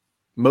is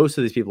most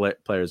of these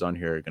players on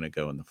here are going to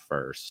go in the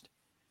first.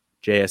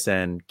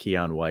 JSN,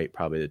 Keon White,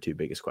 probably the 2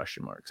 biggest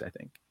question marks, I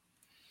think.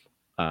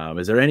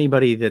 Is there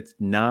anybody that's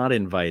not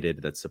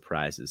invited that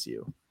surprises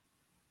you?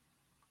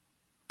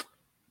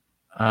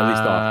 At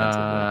least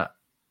offensively.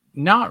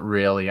 Not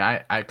really.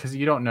 Because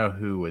you don't know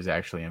who was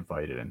actually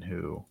invited and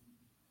who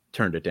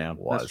turned it down.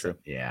 That's true.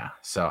 Yeah.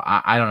 So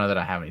I don't know that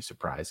I have any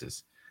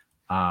surprises.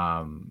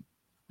 I'm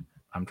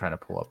trying to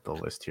pull up the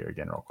list here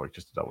again real quick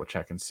just to double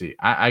check and see.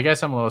 I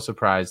guess I'm a little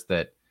surprised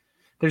that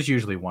there's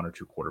usually 1 or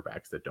 2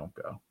 quarterbacks that don't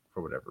go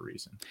for whatever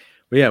reason.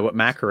 Well, yeah,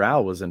 Matt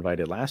Corral was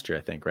invited last year,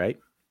 I think, right?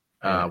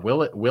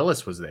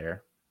 Willis was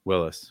there.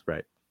 Willis,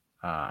 right.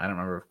 I don't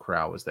remember if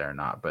Corral was there or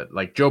not, but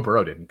like Joe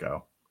Burrow didn't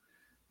go.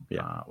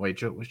 Yeah.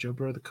 Was Joe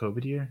Burrow the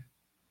COVID year?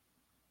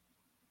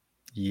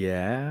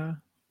 Yeah,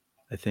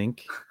 I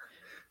think.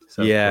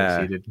 So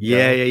yeah.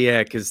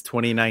 Because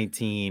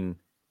 2019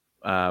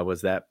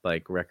 was that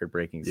like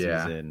record-breaking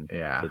season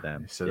for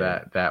them. So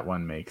that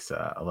one makes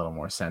a little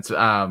more sense.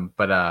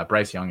 But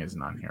Bryce Young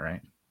isn't on here,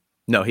 right?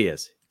 No, he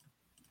is.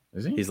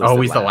 Is he? He's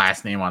the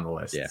last name on the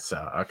list. Yeah.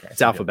 So okay,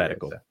 it's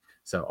alphabetical.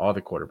 So all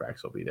the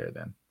quarterbacks will be there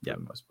then. Yeah, for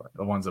the most part,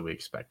 the ones that we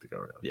expect to go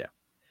early. Yeah.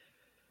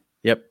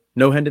 Yep.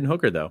 No Hendon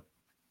Hooker though.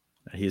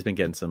 He's been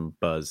getting some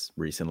buzz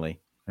recently.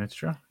 That's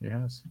true. He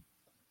has.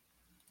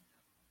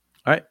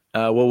 All right.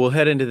 Well, we'll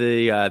head into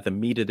the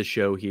meat of the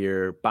show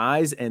here.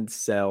 Buys and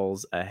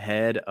sells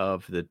ahead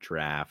of the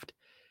draft.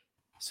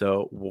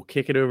 So we'll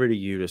kick it over to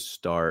you to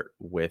start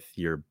with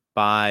your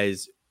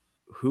buys.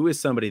 Who is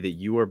somebody that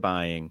you are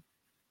buying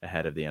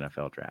ahead of the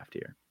NFL draft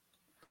here?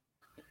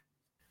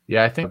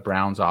 Yeah, I think the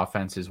Browns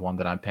offense is one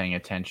that I'm paying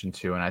attention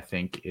to and I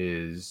think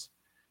is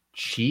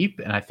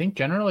cheap. And I think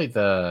generally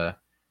the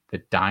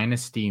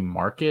dynasty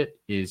market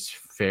is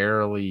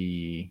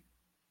fairly,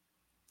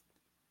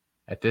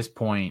 at this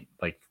point,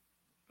 like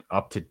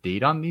up to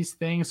date on these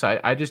things. So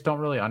I just don't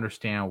really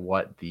understand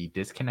what the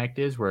disconnect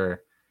is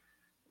where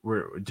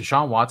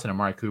Deshaun Watson,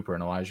 Amari Cooper,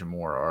 and Elijah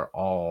Moore are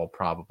all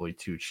probably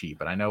too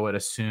cheap. And I know it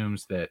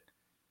assumes that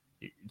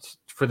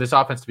for this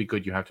offense to be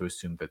good, you have to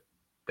assume that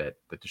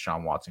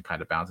Deshaun Watson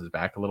kind of bounces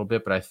back a little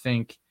bit. But I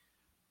think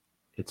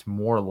it's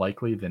more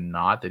likely than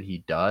not that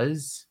he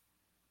does.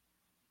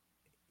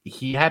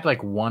 He had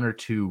like one or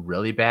two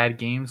really bad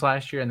games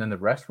last year, and then the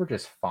rest were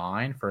just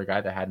fine for a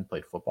guy that hadn't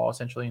played football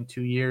essentially in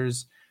 2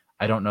 years.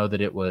 I don't know that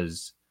it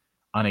was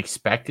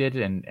unexpected,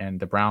 and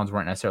the Browns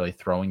weren't necessarily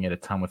throwing it a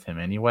ton with him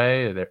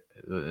anyway.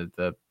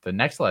 The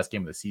next to last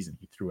game of the season,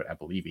 he threw it, I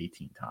believe,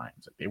 18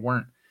 times. Like they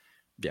weren't,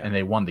 and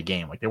they won the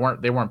game. Like they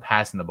weren't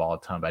passing the ball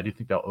a ton, but I do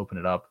think they'll open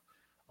it up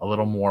a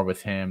little more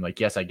with him. Like,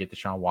 yes, I get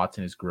Deshaun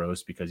Watson is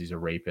gross because he's a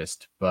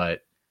rapist,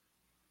 but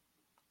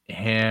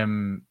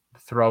him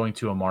throwing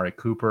to Amari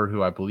Cooper,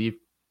 who I believe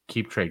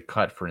Keep Trade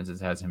Cut, for instance,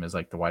 has him as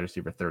like the wide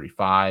receiver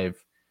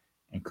 35,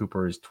 and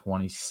Cooper is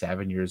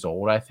 27 years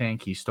old, I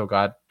think. He's still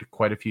got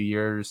quite a few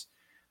years.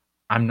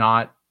 I'm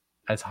not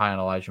as high on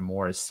Elijah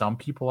Moore as some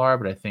people are,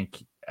 but I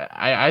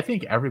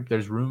think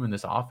there's room in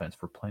this offense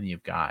for plenty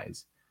of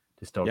guys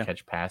to still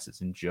catch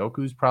passes. And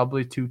Njoku's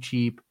probably too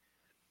cheap.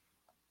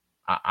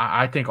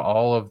 I think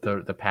all of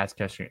the pass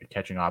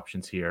catching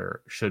options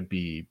here should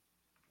be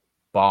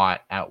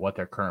bought at what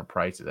their current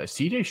price is.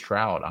 CJ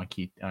Stroud on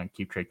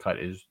keep trade cut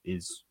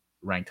is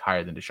ranked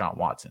higher than Deshaun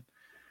Watson.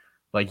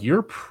 Like,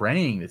 you're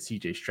praying that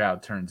CJ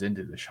Stroud turns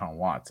into Deshaun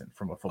Watson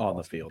from a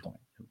football standpoint.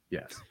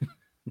 Yes.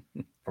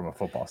 From a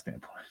football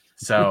standpoint.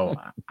 So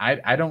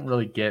I don't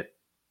really get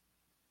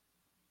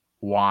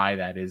why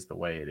that is the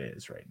way it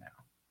is right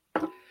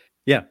now.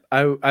 Yeah,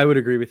 I would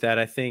agree with that.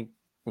 I think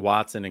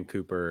Watson and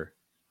Cooper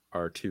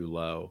are too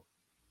low.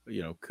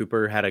 You know,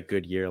 Cooper had a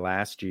good year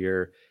last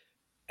year,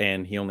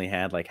 and he only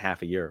had like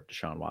half a year of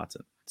Deshaun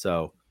Watson.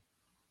 So,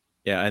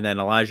 yeah, and then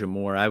Elijah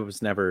Moore, I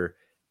was never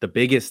the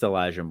biggest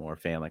Elijah Moore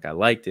fan. Like, I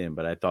liked him,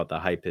 but I thought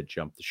the hype had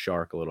jumped the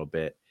shark a little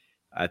bit.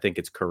 I think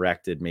it's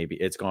corrected. Maybe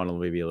it's gone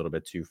maybe a little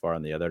bit too far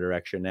in the other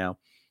direction now.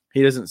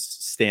 He doesn't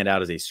stand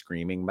out as a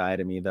screaming buy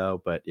to me,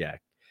 though. But yeah,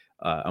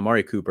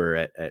 Amari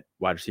Cooper at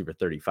wide receiver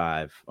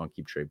 35 on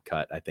Keep Trade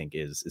Cut, I think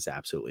is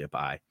absolutely a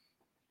buy.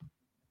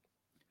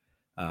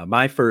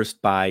 My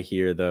first buy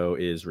here, though,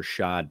 is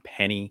Rashad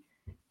Penny,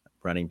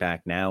 running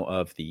back now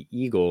of the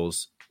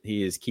Eagles.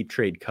 He is Keep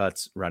Trade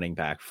Cuts running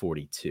back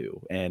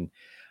 42. And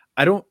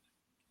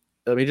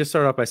let me just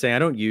start off by saying I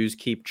don't use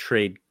Keep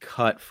Trade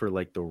Cut for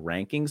like the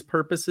rankings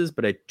purposes,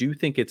 but I do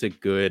think it's a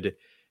good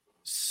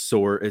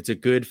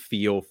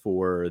feel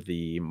for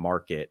the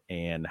market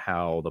and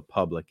how the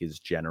public is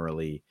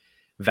generally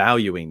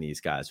valuing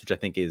these guys, which I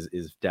think is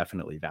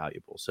definitely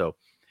valuable. So,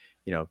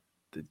 you know,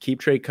 the Keep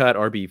Trade Cut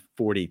RB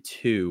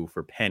 42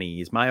 for Penny.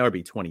 He's my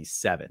RB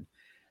 27.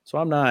 So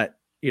I'm not,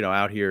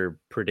 out here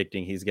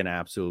predicting he's going to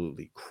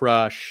absolutely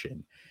crush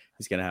and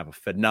he's going to have a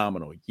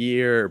phenomenal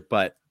year.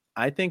 But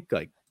I think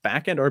like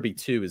back end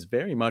RB2 is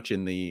very much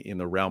in the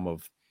realm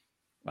of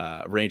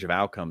range of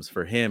outcomes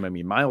for him. I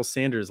mean, Miles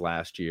Sanders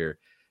last year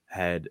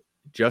had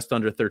just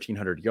under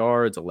 1,300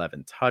 yards,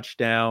 11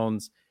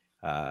 touchdowns.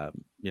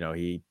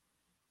 He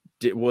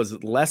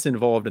was less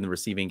involved in the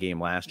receiving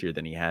game last year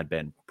than he had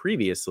been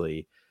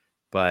previously,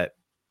 but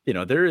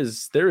there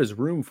is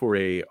room for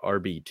a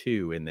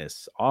RB2 in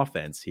this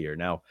offense here.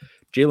 Now,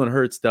 Jalen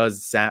Hurts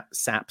does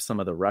sap some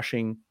of the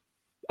rushing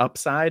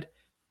upside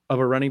of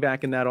a running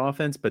back in that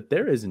offense, but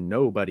there is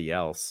nobody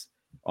else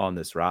on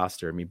this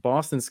roster. I mean,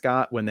 Boston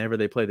Scott, whenever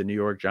they play the New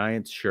York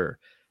Giants, sure.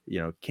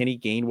 Kenny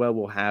Gainwell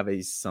will have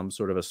some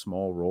sort of a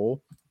small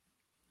role.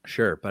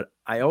 Sure. But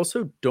I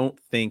also don't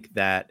think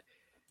that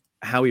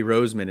Howie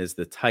Roseman is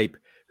the type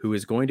who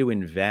is going to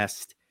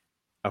invest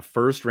a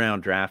first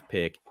round draft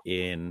pick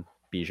in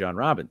Bijan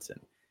Robinson.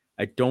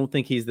 I don't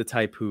think he's the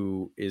type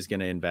who is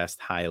going to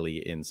invest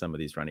highly in some of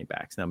these running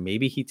backs. Now,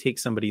 maybe he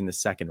takes somebody in the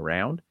second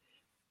round,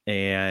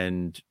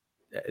 and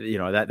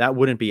that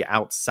wouldn't be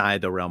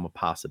outside the realm of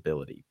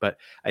possibility. But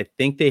I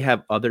think they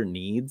have other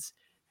needs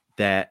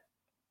that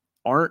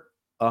aren't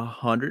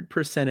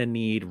 100% a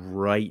need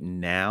right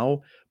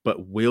now,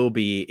 but will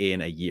be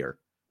in a year,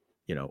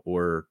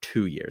 or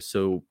 2 years.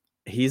 So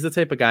he's the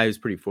type of guy who's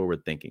pretty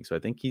forward thinking. So I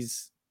think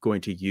he's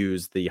going to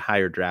use the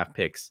higher draft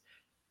picks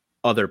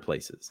other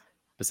places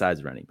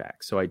besides running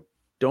back. So I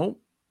don't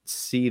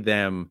see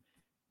them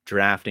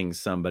drafting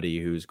somebody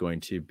who's going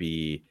to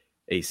be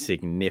a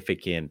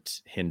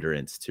significant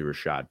hindrance to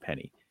Rashad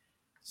Penny.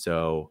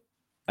 So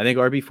I think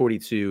RB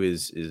 42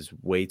 is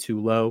way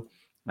too low.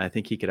 I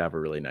think he could have a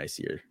really nice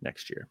year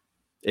next year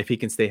if he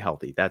can stay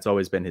healthy. That's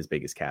always been his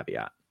biggest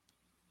caveat.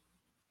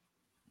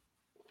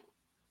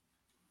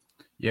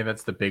 Yeah,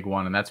 that's the big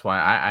one. And that's why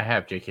I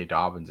have J.K.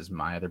 Dobbins as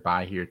my other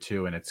buy here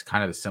too. And it's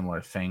kind of the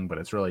similar thing, but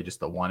it's really just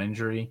the one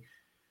injury.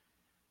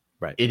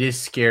 Right. it is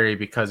scary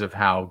because of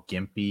how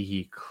gimpy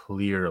he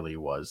clearly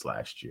was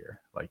last year.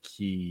 Like,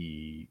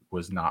 he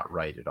was not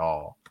right at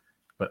all.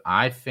 But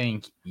I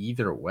think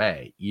either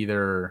way,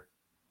 either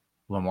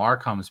Lamar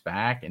comes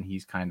back and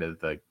he's kind of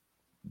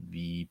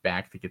the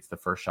back that gets the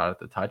first shot at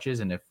the touches,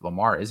 and if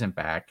Lamar isn't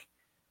back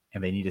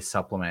and they need to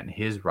supplement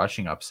his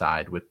rushing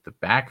upside with the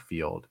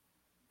backfield,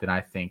 then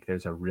I think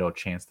there's a real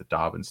chance that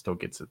Dobbins still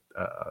gets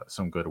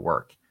some good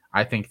work.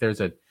 I think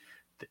there's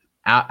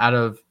out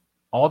of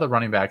all the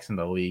running backs in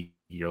the league,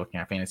 you're looking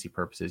at fantasy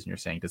purposes and you're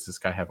saying, does this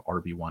guy have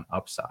RB1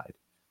 upside?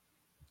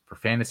 For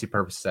fantasy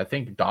purposes, I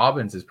think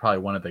Dobbins is probably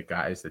one of the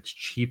guys that's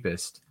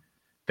cheapest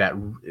that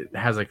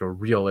has like a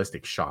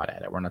realistic shot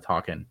at it. We're not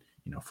talking,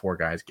 4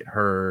 guys get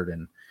hurt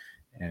and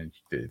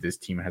this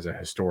team has a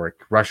historic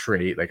rush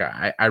rate. Like,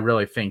 I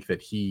really think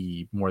that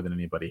he, more than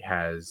anybody,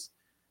 has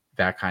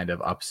that kind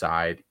of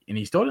upside. And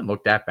he still didn't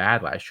look that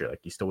bad last year.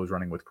 Like, he still was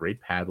running with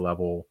great pad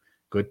level,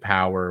 good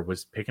power,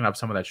 was picking up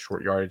some of that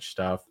short yardage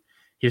stuff.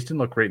 He just didn't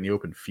look great in the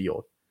open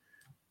field.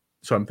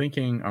 So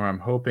I'm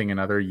hoping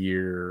another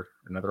year,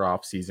 another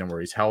off season where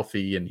he's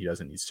healthy and he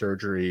doesn't need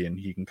surgery and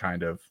he can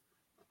kind of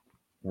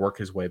work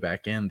his way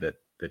back in, that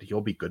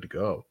he'll be good to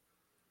go.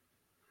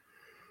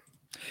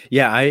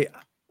 Yeah,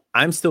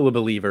 I'm still a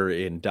believer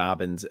in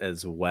Dobbins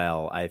as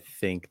well. I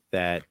think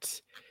that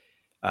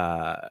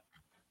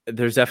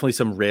there's definitely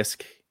some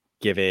risk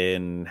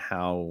given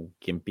how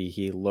gimpy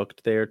he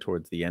looked there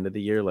towards the end of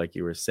the year, like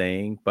you were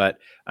saying, but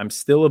I'm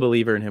still a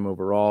believer in him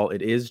overall.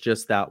 It is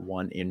just that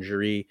one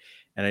injury.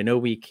 And I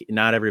know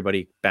not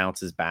everybody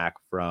bounces back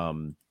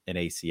from an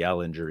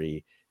ACL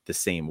injury the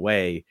same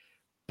way,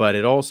 but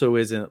it also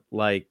isn't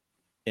like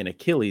an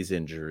Achilles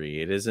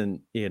injury. It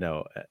isn't,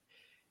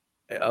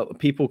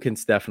 people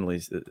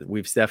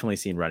we've definitely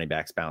seen running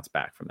backs bounce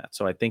back from that.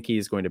 So I think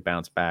he's going to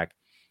bounce back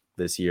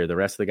this year. The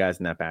rest of the guys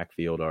in that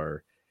backfield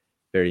are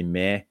very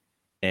meh.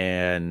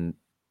 And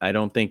I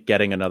don't think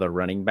getting another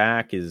running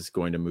back is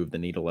going to move the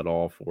needle at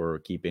all for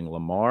keeping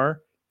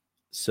Lamar.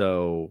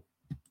 So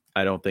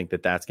I don't think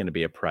that that's going to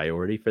be a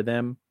priority for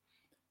them.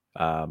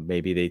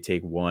 Maybe they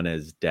take one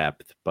as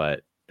depth,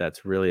 but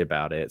that's really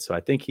about it. So I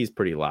think he's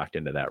pretty locked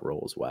into that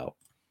role as well.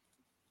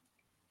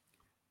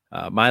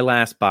 My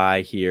last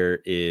buy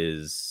here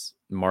is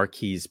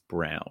Marquise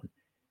Brown.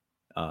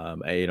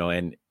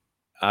 And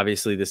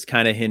obviously this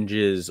kind of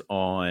hinges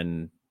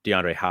on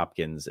DeAndre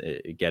Hopkins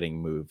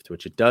getting moved,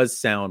 which it does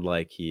sound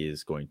like he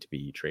is going to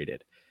be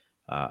traded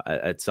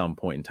at some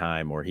point in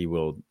time, or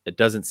it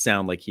doesn't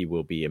sound like he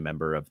will be a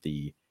member of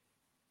the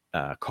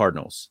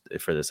Cardinals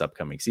for this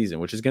upcoming season,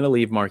 which is going to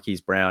leave Marquise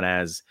Brown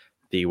as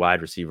the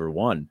wide receiver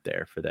 1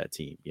 there for that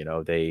team.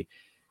 They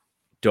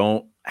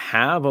don't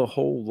have a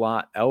whole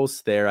lot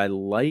else there. I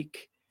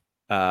like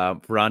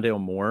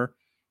Rondale Moore,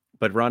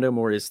 but Rondale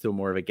Moore is still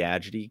more of a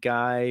gadgety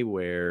guy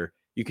where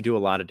you can do a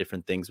lot of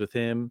different things with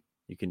him.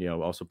 You can,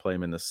 also play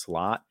him in the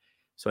slot.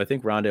 So I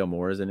think Rondale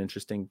Moore is an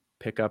interesting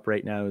pickup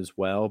right now as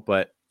well.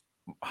 But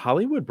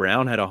Hollywood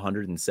Brown had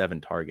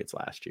 107 targets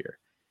last year.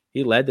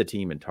 He led the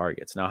team in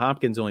targets. Now,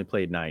 Hopkins only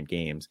played 9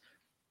 games.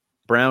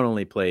 Brown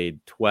only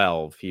played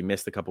 12. He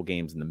missed a couple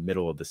games in the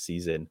middle of the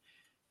season,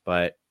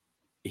 but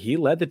he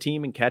led the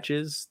team in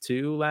catches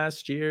too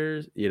last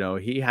year.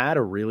 He had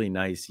a really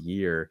nice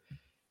year.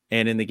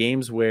 And in the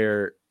games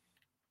where,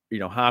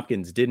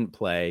 Hopkins didn't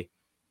play,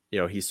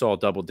 he saw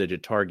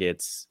double-digit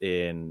targets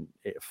in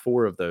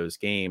 4 of those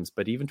games.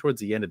 But even towards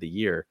the end of the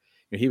year,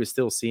 he was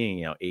still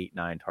seeing, 8,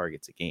 9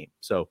 targets a game.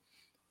 So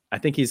I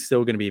think he's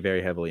still going to be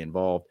very heavily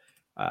involved.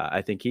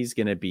 I think he's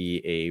going to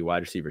be a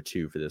wide receiver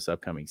 2 for this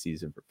upcoming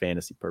season for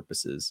fantasy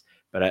purposes.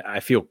 But I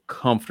feel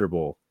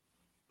comfortable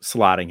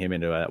slotting him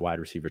into that wide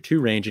receiver 2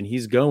 range. And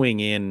he's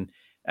going in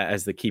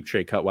as the keep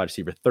trade cut wide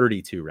receiver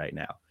 32 right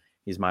now.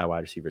 He's my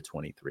wide receiver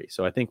 23.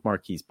 So I think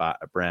Marquise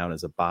Brown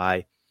is a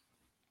buy.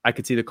 I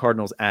could see the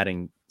Cardinals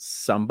adding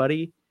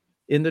somebody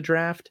in the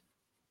draft,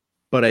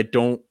 but I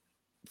don't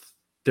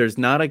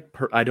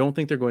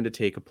think they're going to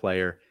take a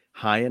player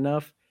high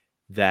enough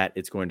that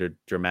it's going to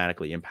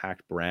dramatically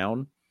impact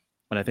Brown.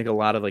 And I think a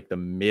lot of like the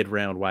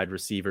mid-round wide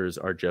receivers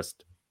are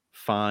just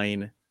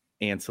fine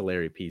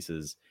ancillary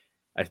pieces.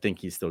 I think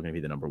he's still going to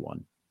be the number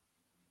 1.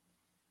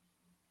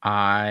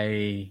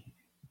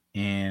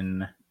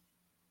 In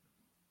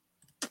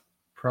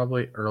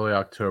probably early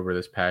October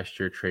this past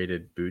year,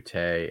 traded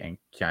Boutte and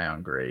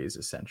Keon Grays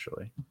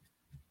essentially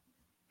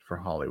for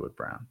Hollywood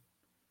Brown.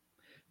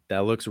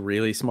 That looks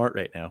really smart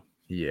right now.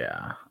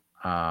 Yeah.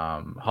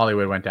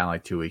 Hollywood went down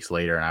like 2 weeks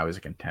later and I was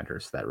a contender,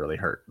 so that really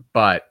hurt.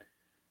 But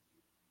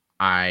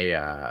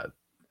I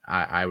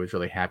was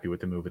really happy with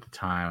the move at the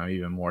time. I'm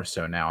even more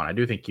so now. And I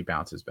do think he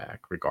bounces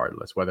back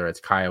regardless, whether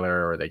it's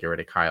Kyler or they get rid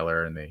of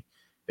Kyler and they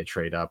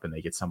trade up and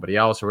they get somebody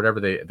else or whatever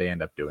they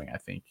end up doing. I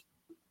think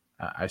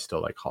I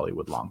still like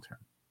Hollywood long-term.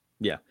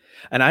 Yeah.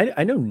 And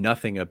I know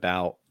nothing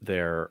about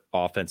their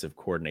offensive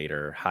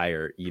coordinator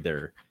hire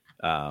either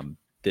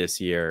this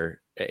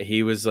year.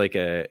 He was like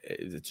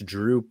it's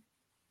Drew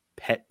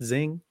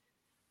Petzing.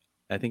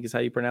 I think is how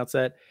you pronounce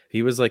that.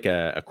 He was like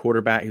a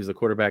quarterback. He was a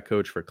quarterback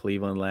coach for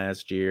Cleveland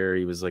last year.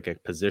 He was like a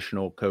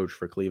positional coach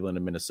for Cleveland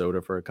and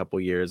Minnesota for a couple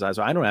of years.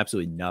 So I know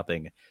absolutely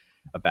nothing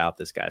about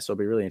this guy. So I'll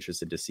be really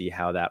interested to see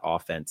how that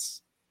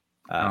offense.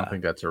 I don't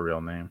think that's a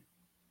real name.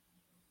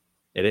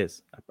 It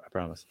is. I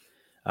promise.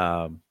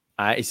 So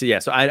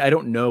I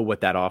don't know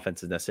what that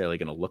offense is necessarily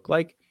going to look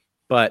like,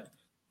 but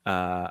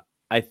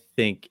I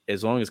think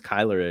as long as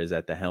Kyler is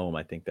at the helm,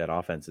 I think that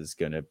offense is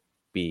going to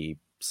be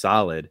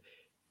solid.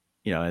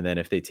 And then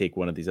if they take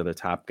one of these other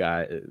top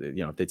guys,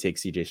 if they take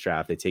CJ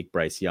Stroud, if they take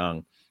Bryce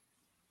Young,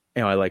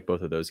 I like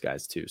both of those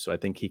guys too. So I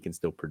think he can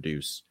still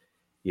produce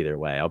either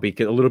way. I'll be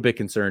a little bit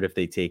concerned if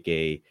they take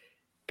a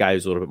guy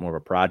who's a little bit more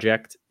of a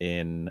project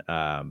in,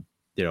 and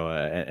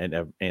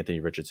Anthony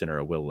Richardson or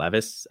a Will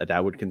Levis.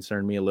 That would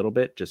concern me a little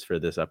bit just for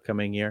this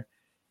upcoming year.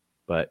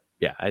 But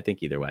yeah, I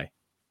think either way,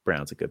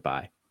 Brown's a good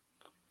buy.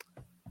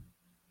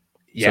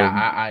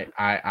 Yeah,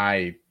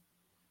 so,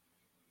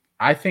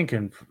 I think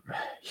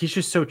he's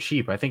just so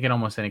cheap. I think in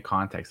almost any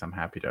context, I'm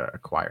happy to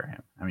acquire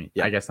him. I mean,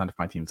 I guess not if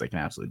my team's like an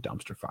absolute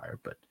dumpster fire,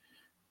 but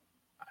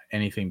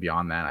anything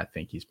beyond that, I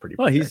think he's pretty.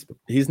 Well,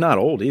 he's not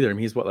old either. I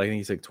mean, I think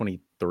he's like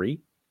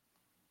 23.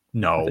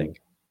 No,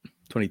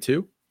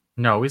 22.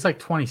 No, he's like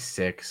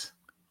 26.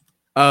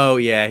 Oh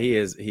yeah, he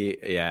is.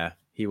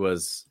 He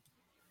was.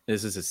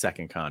 This is his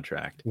second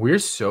contract. We're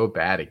so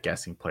bad at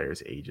guessing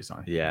players' ages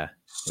on him. Yeah,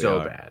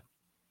 so bad.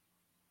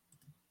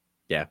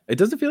 Yeah, it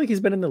doesn't feel like he's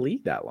been in the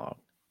league that long.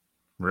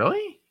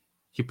 Really?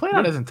 He played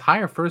out his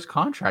entire first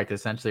contract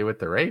essentially with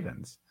the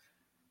Ravens.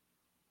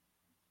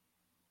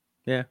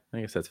 Yeah,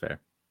 I guess that's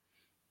fair.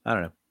 I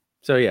don't know.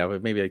 So yeah,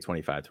 maybe like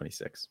 25,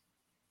 26.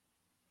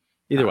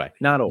 Either way,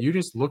 not old. You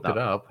just looked it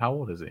up. How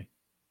old is he?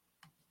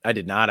 I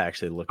did not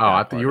actually look. Oh,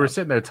 I thought you were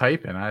sitting there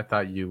typing. I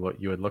thought you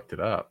had looked it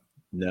up.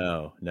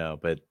 No,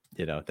 but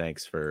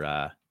thanks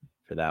for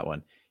that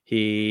one.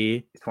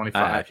 He's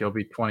 25. He'll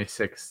be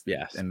 26.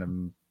 Yes,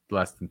 in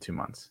less than 2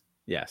 months.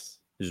 Yes,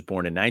 he was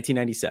born in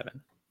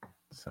 1997.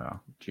 So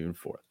June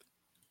 4th.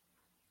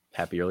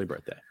 Happy early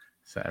birthday!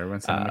 So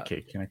everyone sent him a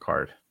cake and a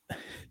card.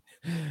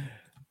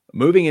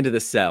 Moving into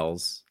the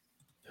sells,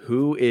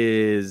 who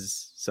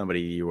is somebody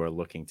you are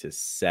looking to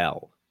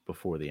sell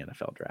before the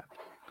NFL draft?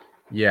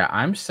 Yeah,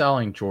 I'm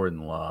selling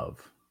Jordan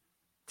Love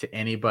to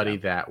anybody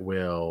that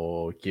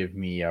will give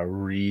me a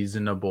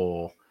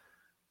reasonable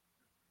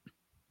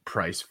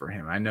price for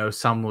him. I know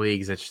some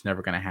leagues that's just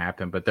never going to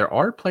happen, but there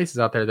are places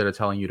out there that are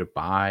telling you to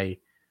buy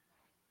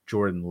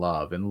Jordan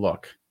Love. And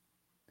look,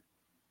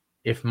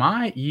 if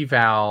my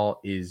eval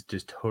is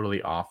just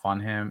totally off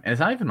on him, and it's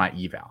not even my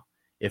eval,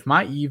 if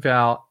my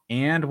eval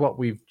and what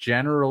we've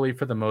generally,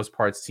 for the most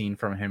part, seen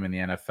from him in the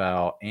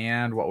NFL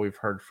and what we've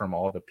heard from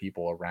all the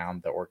people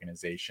around the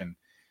organization,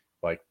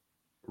 like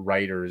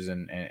writers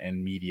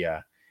and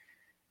media,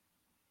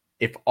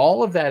 if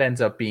all of that ends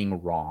up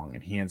being wrong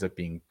and he ends up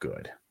being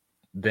good,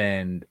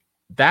 then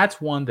that's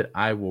one that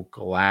I will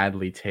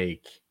gladly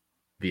take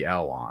the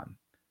L on.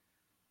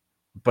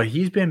 But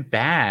he's been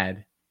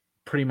bad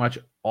pretty much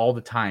all the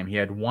time. He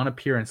had one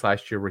appearance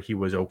last year where he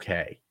was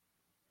okay,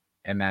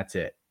 and that's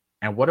it.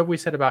 And what have we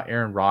said about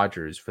Aaron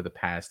Rodgers for the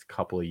past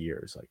couple of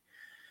years? Like,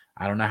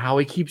 I don't know how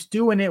he keeps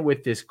doing it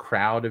with this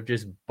crowd of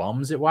just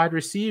bums at wide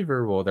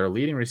receiver. Well, their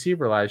leading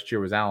receiver last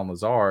year was Alan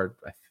Lazard,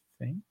 I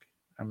think.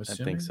 I'm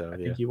assuming. I think so. I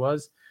think he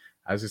was.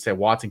 I was going to say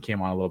Watson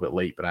came on a little bit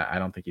late, but I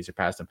don't think he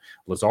surpassed him.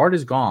 Lazard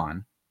is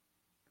gone.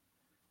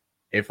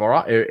 If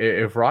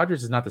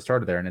Rodgers is not the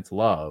starter there and it's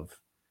Love,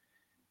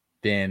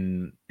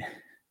 then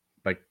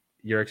like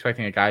you're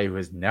expecting a guy who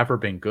has never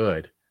been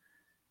good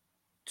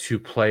to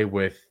play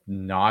with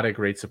not a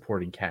great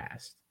supporting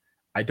cast.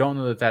 I don't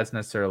know that that's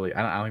necessarily.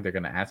 I don't think they're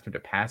going to ask him to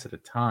pass it a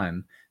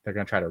ton. They're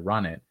going to try to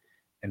run it,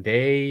 and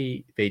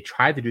they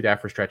tried to do that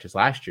for stretches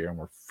last year and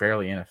were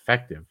fairly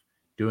ineffective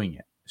doing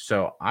it.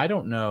 So I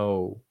don't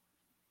know.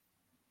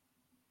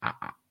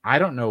 I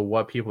don't know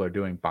what people are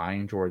doing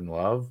buying Jordan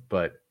Love,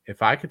 but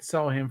if I could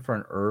sell him for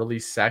an early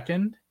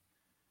second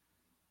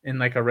in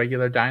like a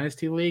regular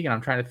dynasty league, and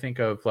I'm trying to think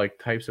of like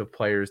types of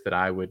players that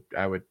I would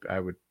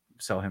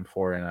sell him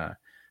for in a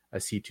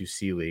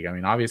C2C league. I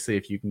mean, obviously,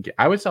 if you can get,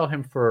 I would sell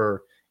him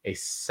for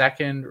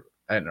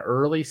an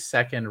early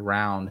second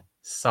round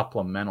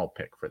supplemental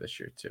pick for this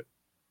year too.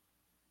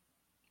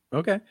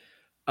 Okay.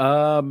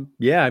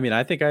 Yeah, I mean,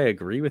 I think I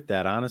agree with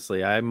that.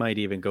 Honestly, I might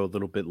even go a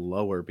little bit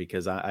lower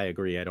because I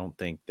agree. I don't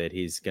think that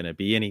he's going to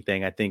be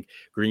anything. I think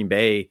Green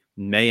Bay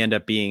may end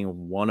up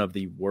being one of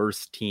the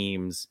worst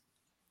teams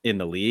in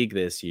the league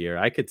this year.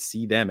 I could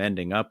see them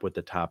ending up with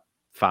the top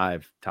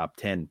 5, top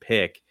 10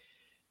 pick.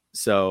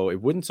 So it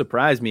wouldn't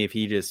surprise me if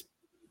he just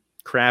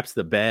craps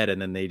the bed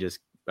and then they just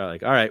are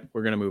like, all right,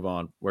 we're going to move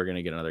on. We're going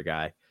to get another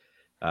guy.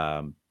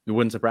 It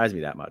wouldn't surprise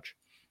me that much.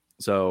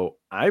 So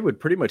I would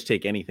pretty much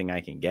take anything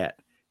I can get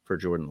for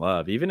Jordan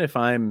Love, even if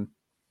I'm,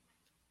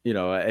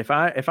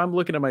 if I'm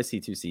looking at my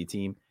C2C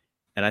team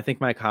and I think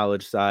my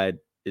college side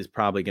is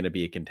probably going to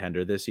be a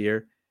contender this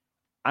year,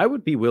 I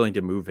would be willing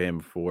to move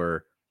him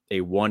for a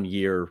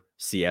 1-year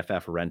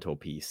CFF rental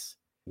piece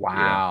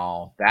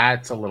Wow,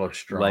 that's a little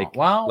strong. Like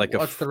Well, like a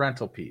what's the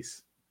rental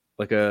piece?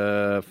 like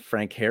a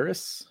Frank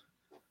Harris.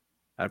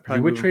 I'd You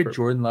probably would move him trade for.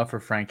 Jordan Love for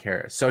Frank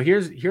Harris. So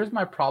here's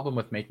my problem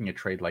with making a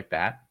trade like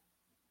that.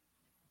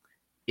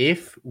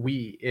 If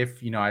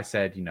I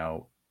said,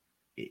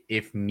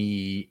 if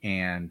me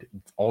and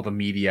all the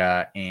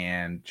media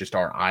and just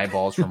our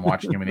eyeballs from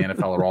watching him in the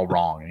NFL are all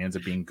wrong and he ends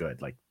up being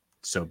good, like,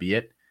 so be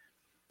it.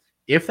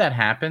 If that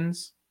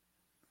happens,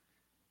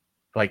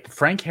 like,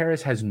 Frank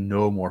Harris has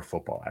no more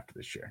football after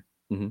this year.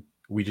 Mm-hmm.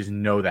 We just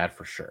know that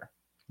for sure.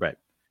 Right.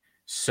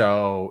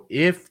 So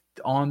if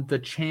on the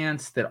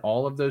chance that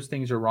all of those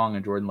things are wrong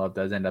and Jordan Love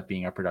does end up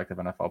being a productive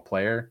NFL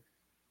player,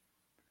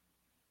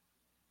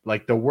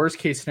 like, the worst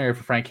case scenario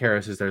for Frank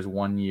Harris is there's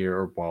 1 year,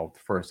 or, well, the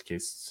first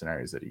case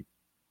scenario is that he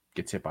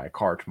gets hit by a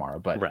car tomorrow.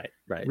 But Right.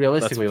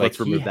 realistically, Let's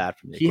remove that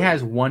from the he equation.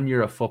 has 1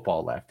 year of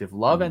football left. If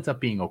Love ends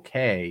up being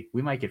okay,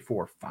 we might get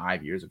 4 or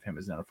 5 years of him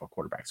as an NFL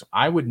quarterback. So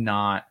I would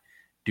not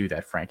do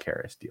that Frank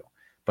Harris deal.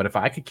 But if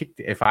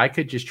I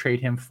could just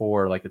trade him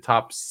for like the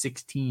top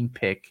 16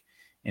 pick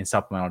in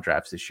supplemental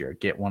drafts this year,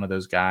 get one of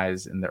those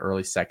guys in the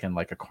early second,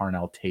 like a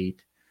Carnell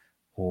Tate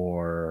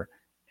or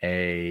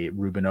a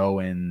Ruben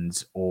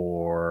Owens,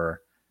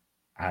 or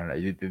I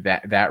don't know,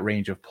 that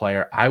range of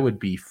player, I would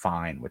be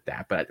fine with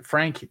that. But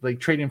Frank, like,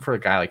 trading for a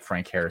guy like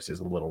Frank Harris is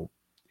a little,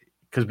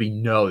 because we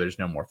know there's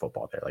no more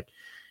football there. Like,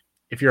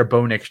 if you're a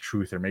Bo Nix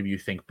truther, maybe you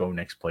think Bo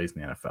Nix plays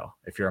in the NFL.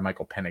 If you're a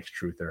Michael Penix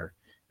truther,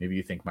 maybe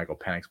you think Michael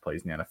Penix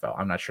plays in the NFL.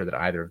 I'm not sure that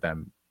either of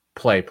them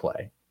play.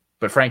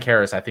 But Frank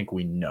Harris, I think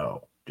we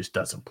know, just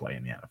doesn't play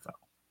in the NFL.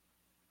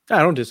 I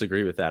don't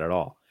disagree with that at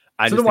all.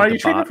 So then why are you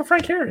trading for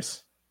Frank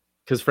Harris?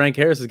 Because Frank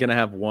Harris is going to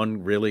have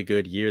one really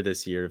good year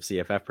this year of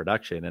CFF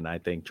production, and I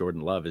think Jordan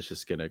Love is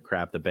just going to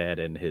crap the bed,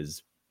 and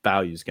his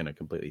value is going to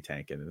completely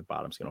tank, and the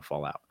bottom's going to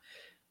fall out.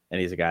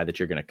 And he's a guy that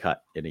you're going to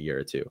cut in a year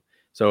or two.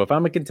 So if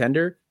I'm a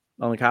contender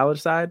on the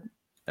college side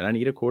and I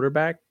need a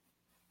quarterback,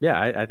 yeah,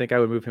 I think I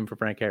would move him for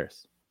Frank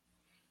Harris.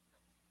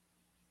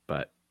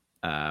 But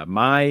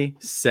my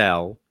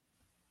sell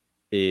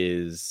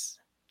is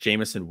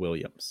Jameson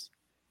Williams.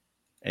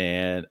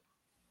 And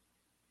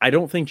I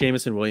don't think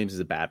Jameson Williams is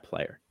a bad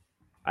player.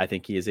 I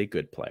think he is a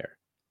good player.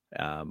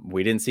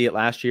 We didn't see it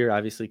last year,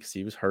 obviously, because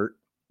he was hurt,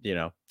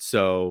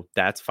 so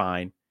that's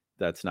fine.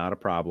 That's not a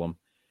problem.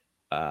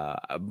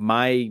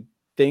 My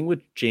thing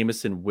with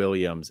Jameson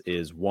Williams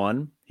is,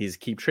 one, he's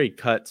keep trade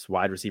cuts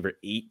wide receiver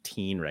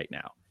 18 right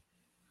now.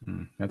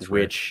 That's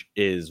which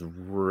is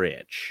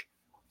rich.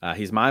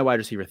 He's my wide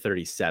receiver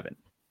 37.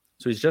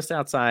 So he's just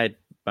outside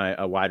by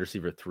a wide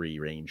receiver 3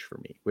 range for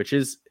me, which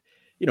is,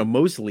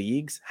 most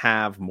leagues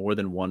have more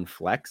than one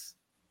flex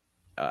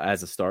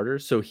as a starter.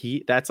 So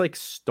that's like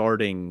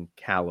starting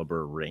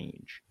caliber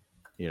range,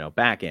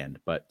 back end,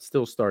 but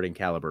still starting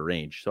caliber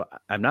range. So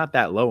I'm not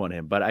that low on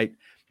him, but I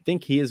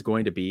think he is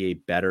going to be a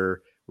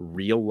better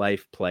real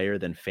life player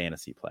than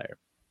fantasy player.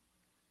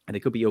 I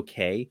think he'll be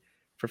okay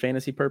for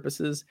fantasy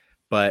purposes,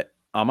 but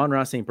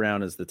Amon-Ra St.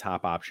 Brown is the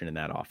top option in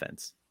that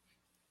offense.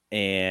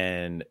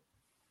 And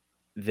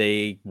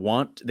they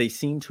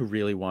seem to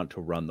really want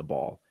to run the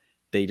ball.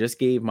 They just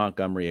gave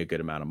Montgomery a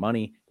good amount of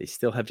money. They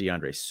still have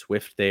DeAndre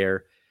Swift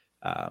there.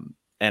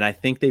 And I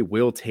think they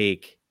will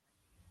take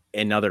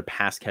another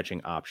pass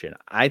catching option.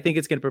 I think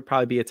it's going to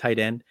probably be a tight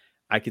end.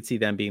 I could see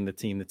them being the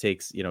team that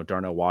takes,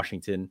 Darnell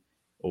Washington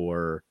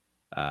or,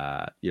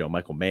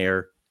 Michael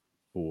Mayer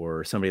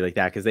or somebody like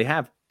that, because they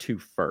have 2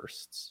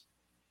 firsts.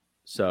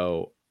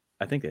 So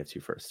I think they have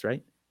 2 firsts,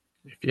 right?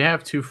 If you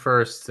have 2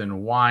 firsts,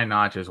 then why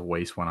not just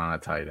waste one on a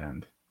tight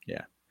end?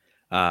 Yeah.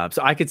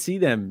 So I could see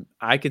them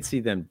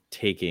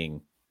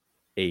taking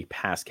a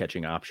pass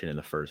catching option in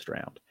the first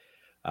round,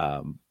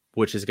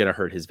 which is going to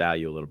hurt his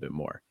value a little bit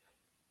more.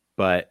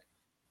 But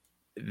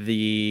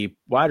the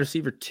wide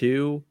receiver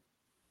 2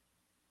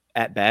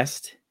 at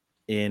best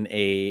in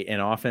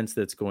an offense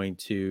that's going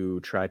to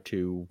try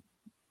to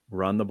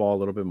run the ball a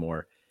little bit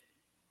more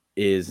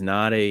is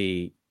not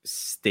a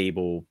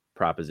stable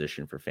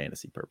proposition for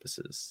fantasy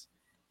purposes.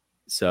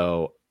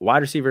 So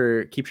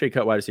keep trade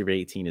cut wide receiver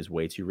 18 is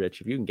way too rich.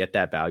 If you can get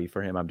that value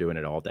for him, I'm doing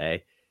it all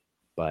day.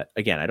 But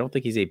again, I don't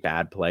think he's a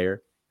bad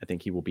player. I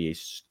think he will be a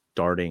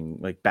starting,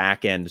 like,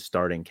 back end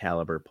starting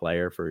caliber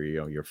player for,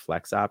 your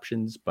flex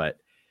options, but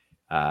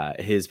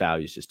his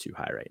value is just too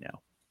high right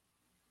now.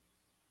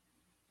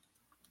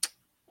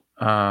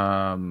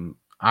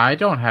 I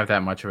don't have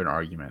that much of an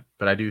argument,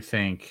 but I do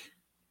think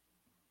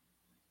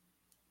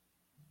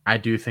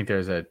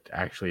there's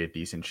actually a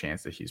decent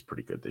chance that he's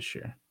pretty good this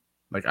year.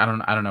 Like, I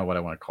don't know what I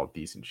want to call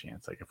decent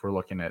chance. Like, if we're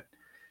looking at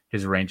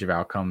his range of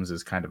outcomes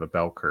as kind of a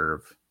bell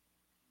curve,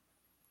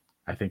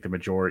 I think the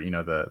majority,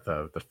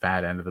 the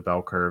fat end of the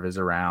bell curve is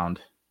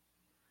around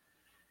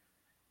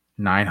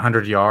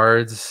 900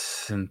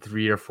 yards and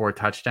 3 or 4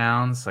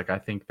 touchdowns. Like, I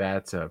think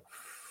that's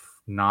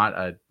not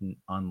an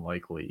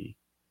unlikely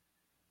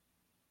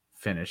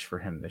finish for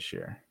him this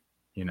year,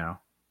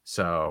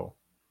 So,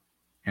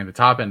 and the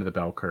top end of the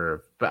bell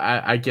curve, but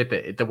I get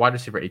that the wide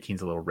receiver 18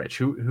 is a little rich.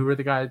 Who are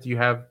the guys you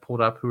have pulled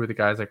up? Who are the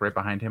guys like right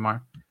behind him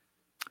are?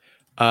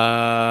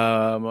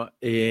 In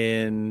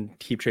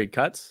keep trade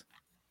cuts,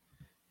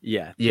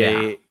 yeah,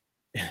 Yeah.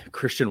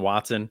 Christian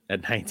Watson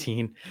at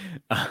 19,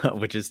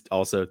 which is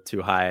also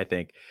too high, I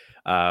think.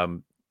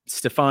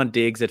 Stephon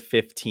Diggs at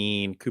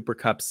 15, Cooper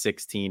Kupp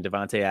 16,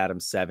 Devontae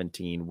Adams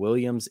 17,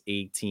 Williams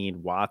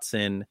 18,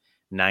 Watson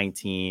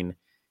 19,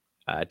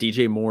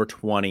 DJ Moore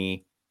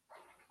 20,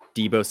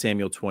 Debo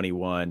Samuel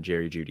 21,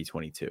 Jerry Jeudy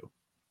 22. So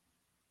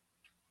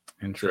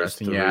there's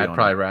Interesting. Yeah, three I'd on the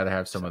probably rather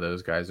have some side. of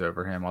those guys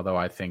over him, although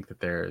I think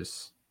that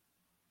there's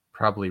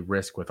probably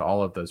risk with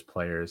all of those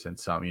players, and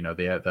some,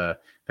 the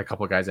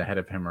couple of guys ahead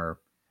of him are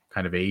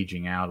kind of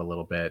aging out a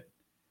little bit,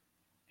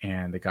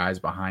 and the guys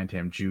behind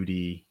him,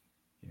 Judy,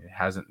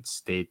 hasn't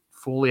stayed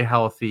fully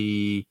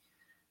healthy.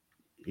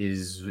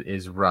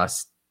 Is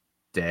Russ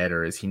dead,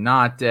 or is he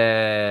not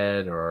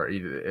dead? Or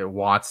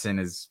Watson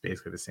is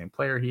basically the same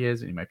player he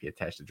is, and he might be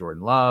attached to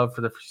Jordan Love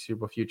for the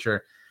foreseeable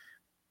future.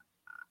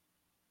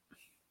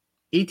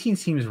 18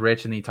 seems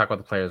rich, and then you talk about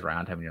the players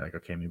around him, and you're like,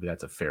 okay, maybe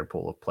that's a fair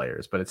pool of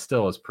players, but it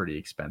still is pretty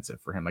expensive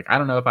for him. Like, I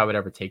don't know if I would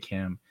ever take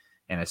him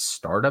in a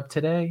startup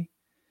today,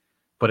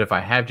 but if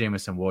I have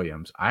Jameson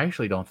Williams, I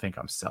actually don't think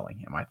I'm selling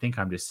him. I think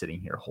I'm just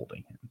sitting here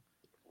holding him.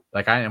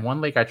 Like, in one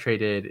league I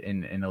traded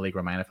in a league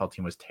where my NFL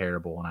team was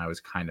terrible, and I was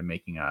kind of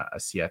making a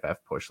CFF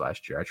push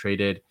last year. I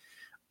traded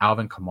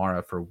Alvin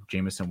Kamara for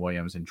Jameson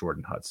Williams and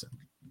Jordan Hudson,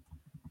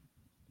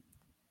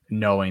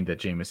 knowing that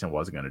Jameson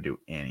wasn't going to do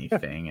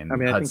anything. Yeah. And I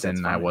mean,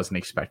 Hudson, I wasn't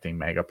expecting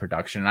mega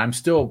production. And I'm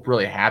still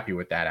really happy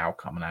with that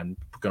outcome. And I'm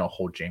going to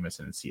hold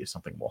Jameson and see if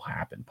something will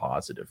happen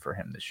positive for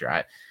him this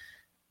year.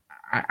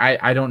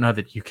 I don't know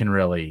that you can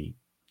really.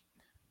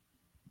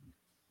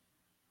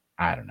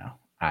 I don't know.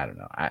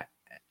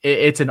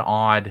 It's an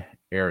odd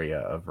area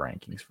of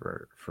rankings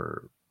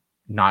for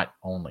not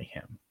only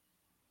him.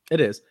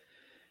 It is.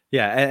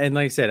 Yeah. And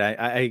like I said,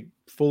 I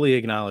fully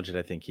acknowledge it.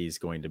 I think he's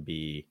going to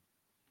be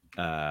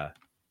a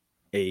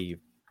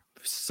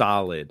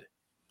solid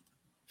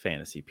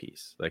fantasy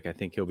piece. Like, I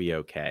think he'll be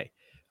okay.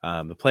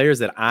 The players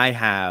that I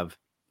have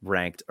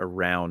ranked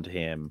around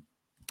him,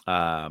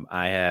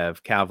 I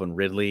have Calvin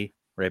Ridley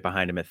right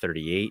behind him at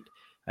 38.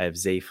 I have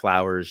Zay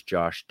Flowers,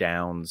 Josh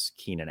Downs,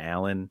 Keenan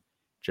Allen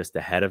just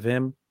ahead of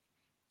him.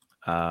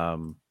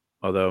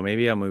 Although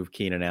maybe I'll move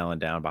Keenan Allen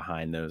down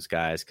behind those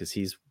guys because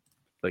he's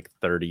like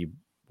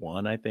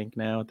 31, I think,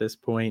 now at this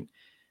point.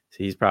 So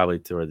he's probably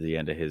toward the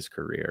end of his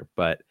career.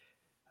 But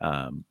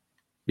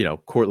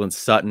Cortland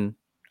Sutton,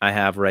 I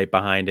have right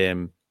behind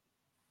him.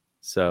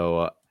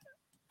 So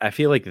I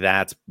feel like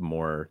that's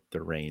more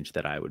the range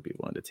that I would be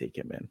willing to take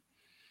him in.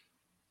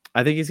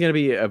 I think he's going to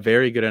be a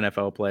very good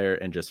NFL player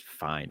and just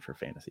fine for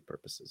fantasy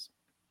purposes.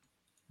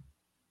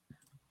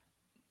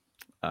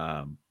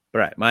 All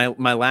right.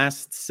 My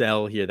last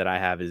sell here that I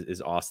have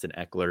is Austin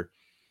Eckler.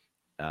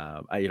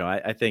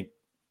 I think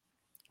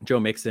Joe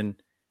Mixon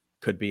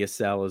could be a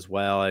sell as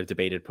well. I've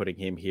debated putting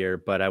him here,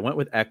 but I went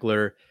with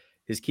Eckler.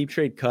 His keep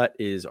trade cut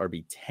is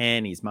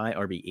RB10. He's my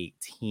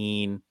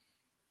RB18.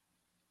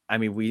 I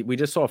mean, we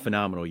just saw a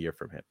phenomenal year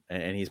from him,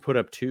 and he's put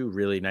up 2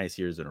 really nice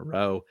years in a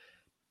row,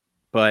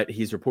 but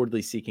he's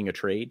reportedly seeking a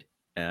trade.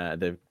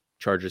 The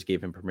Chargers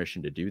gave him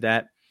permission to do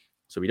that.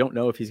 So we don't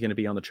know if he's going to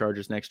be on the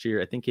Chargers next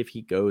year. I think if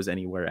he goes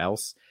anywhere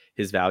else,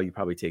 his value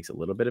probably takes a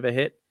little bit of a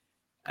hit.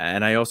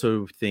 And I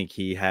also think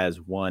he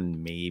has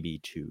 1, maybe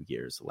 2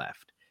 years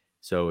left.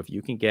 So if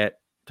you can get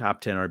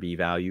top 10 RB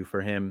value for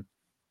him,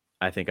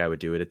 I think I would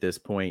do it at this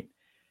point.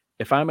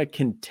 If I'm a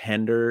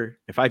contender,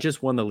 if I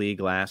just won the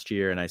league last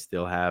year and I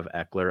still have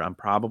Eckler, I'm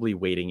probably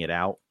waiting it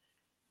out.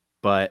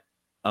 But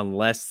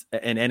unless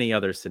in any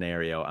other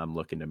scenario, I'm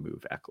looking to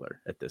move Eckler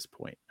at this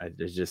point. I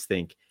just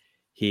think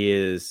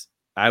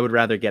I would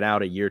rather get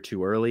out a year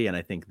too early, and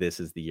I think this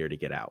is the year to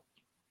get out.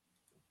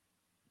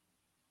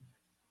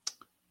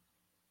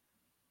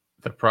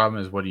 The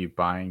problem is, what are you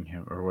buying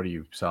him, or what are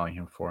you selling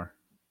him for?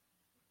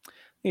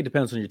 It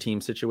depends on your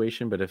team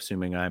situation, but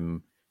assuming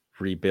I'm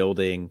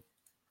rebuilding,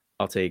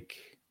 I'll take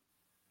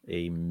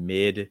a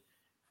mid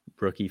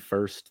rookie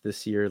first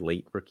this year,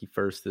 late rookie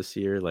first this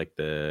year, like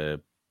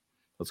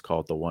let's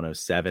call it the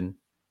 107.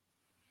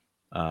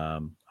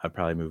 I'd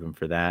probably move him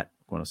for that,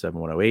 107,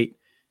 108.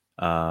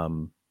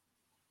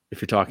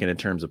 If you're talking in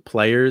terms of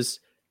players,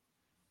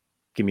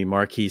 give me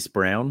Marquise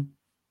Brown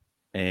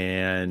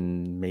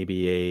and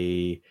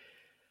maybe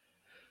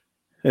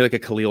like a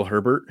Khalil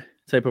Herbert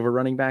type of a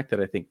running back that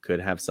I think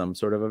could have some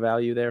sort of a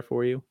value there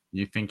for you.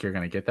 You think you're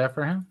going to get that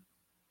for him?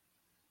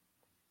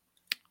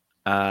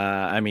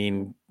 I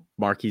mean,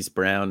 Marquise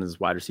Brown is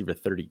wide receiver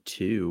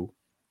 32.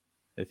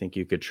 I think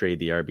you could trade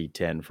the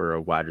RB10 for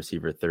a wide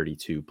receiver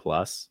 32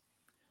 plus.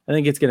 I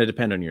think it's going to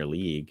depend on your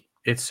league.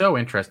 It's so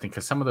interesting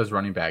because some of those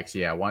running backs,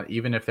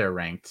 even if they're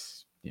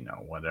ranked,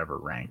 whatever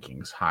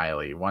rankings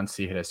highly, once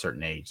you hit a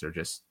certain age,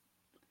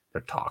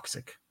 they're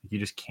toxic. You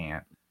just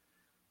can't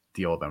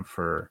deal them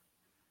for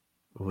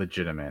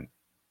legitimate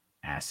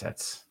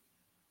assets.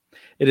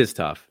 It is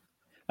tough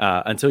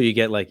until you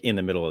get like in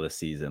the middle of the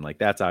season. Like,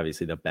 that's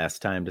obviously the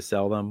best time to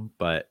sell them,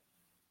 but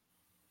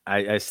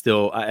I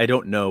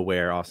don't know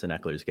where Austin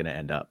Eckler is going to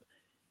end up.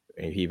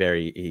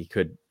 he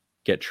could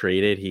get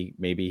traded.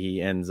 Maybe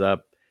he ends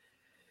up,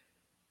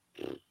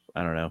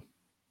 I don't know.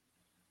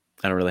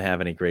 I don't really have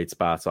any great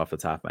spots off the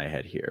top of my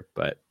head here,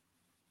 but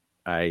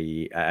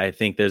I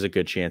think there's a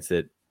good chance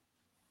that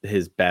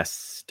his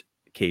best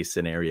case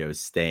scenario is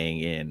staying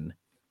in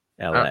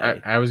LA.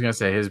 I was gonna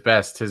say his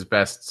best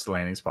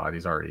landing spot.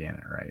 He's already in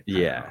it, right?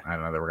 Yeah. I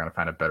don't know that we're gonna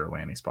find a better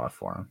landing spot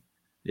for him.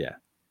 Yeah.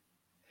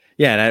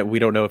 Yeah, and we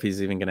don't know if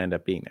he's even gonna end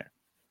up being there.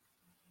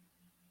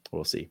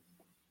 We'll see.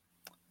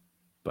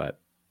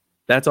 But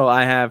that's all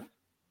I have.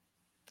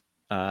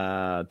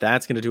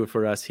 That's gonna do it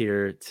for us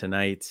here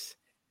tonight.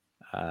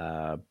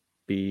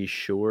 Be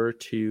sure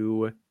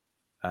to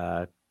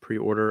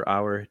pre-order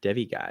our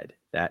Devi guide.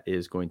 That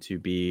is going to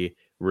be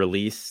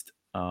released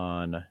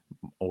on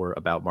or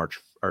about March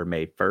or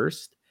May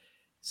 1st.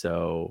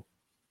 So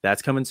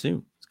that's coming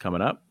soon. It's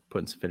coming up.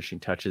 Putting some finishing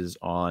touches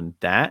on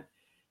that.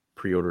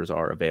 Pre-orders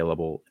are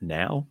available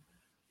now.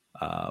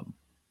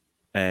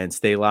 And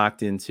stay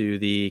locked into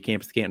the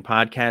Campus to Canton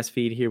podcast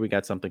feed here. We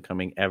got something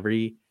coming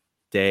every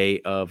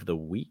day of the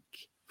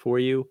week for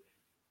you.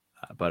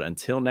 But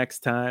until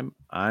next time,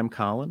 I'm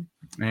Colin.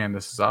 And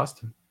this is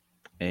Austin.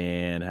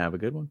 And have a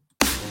good one.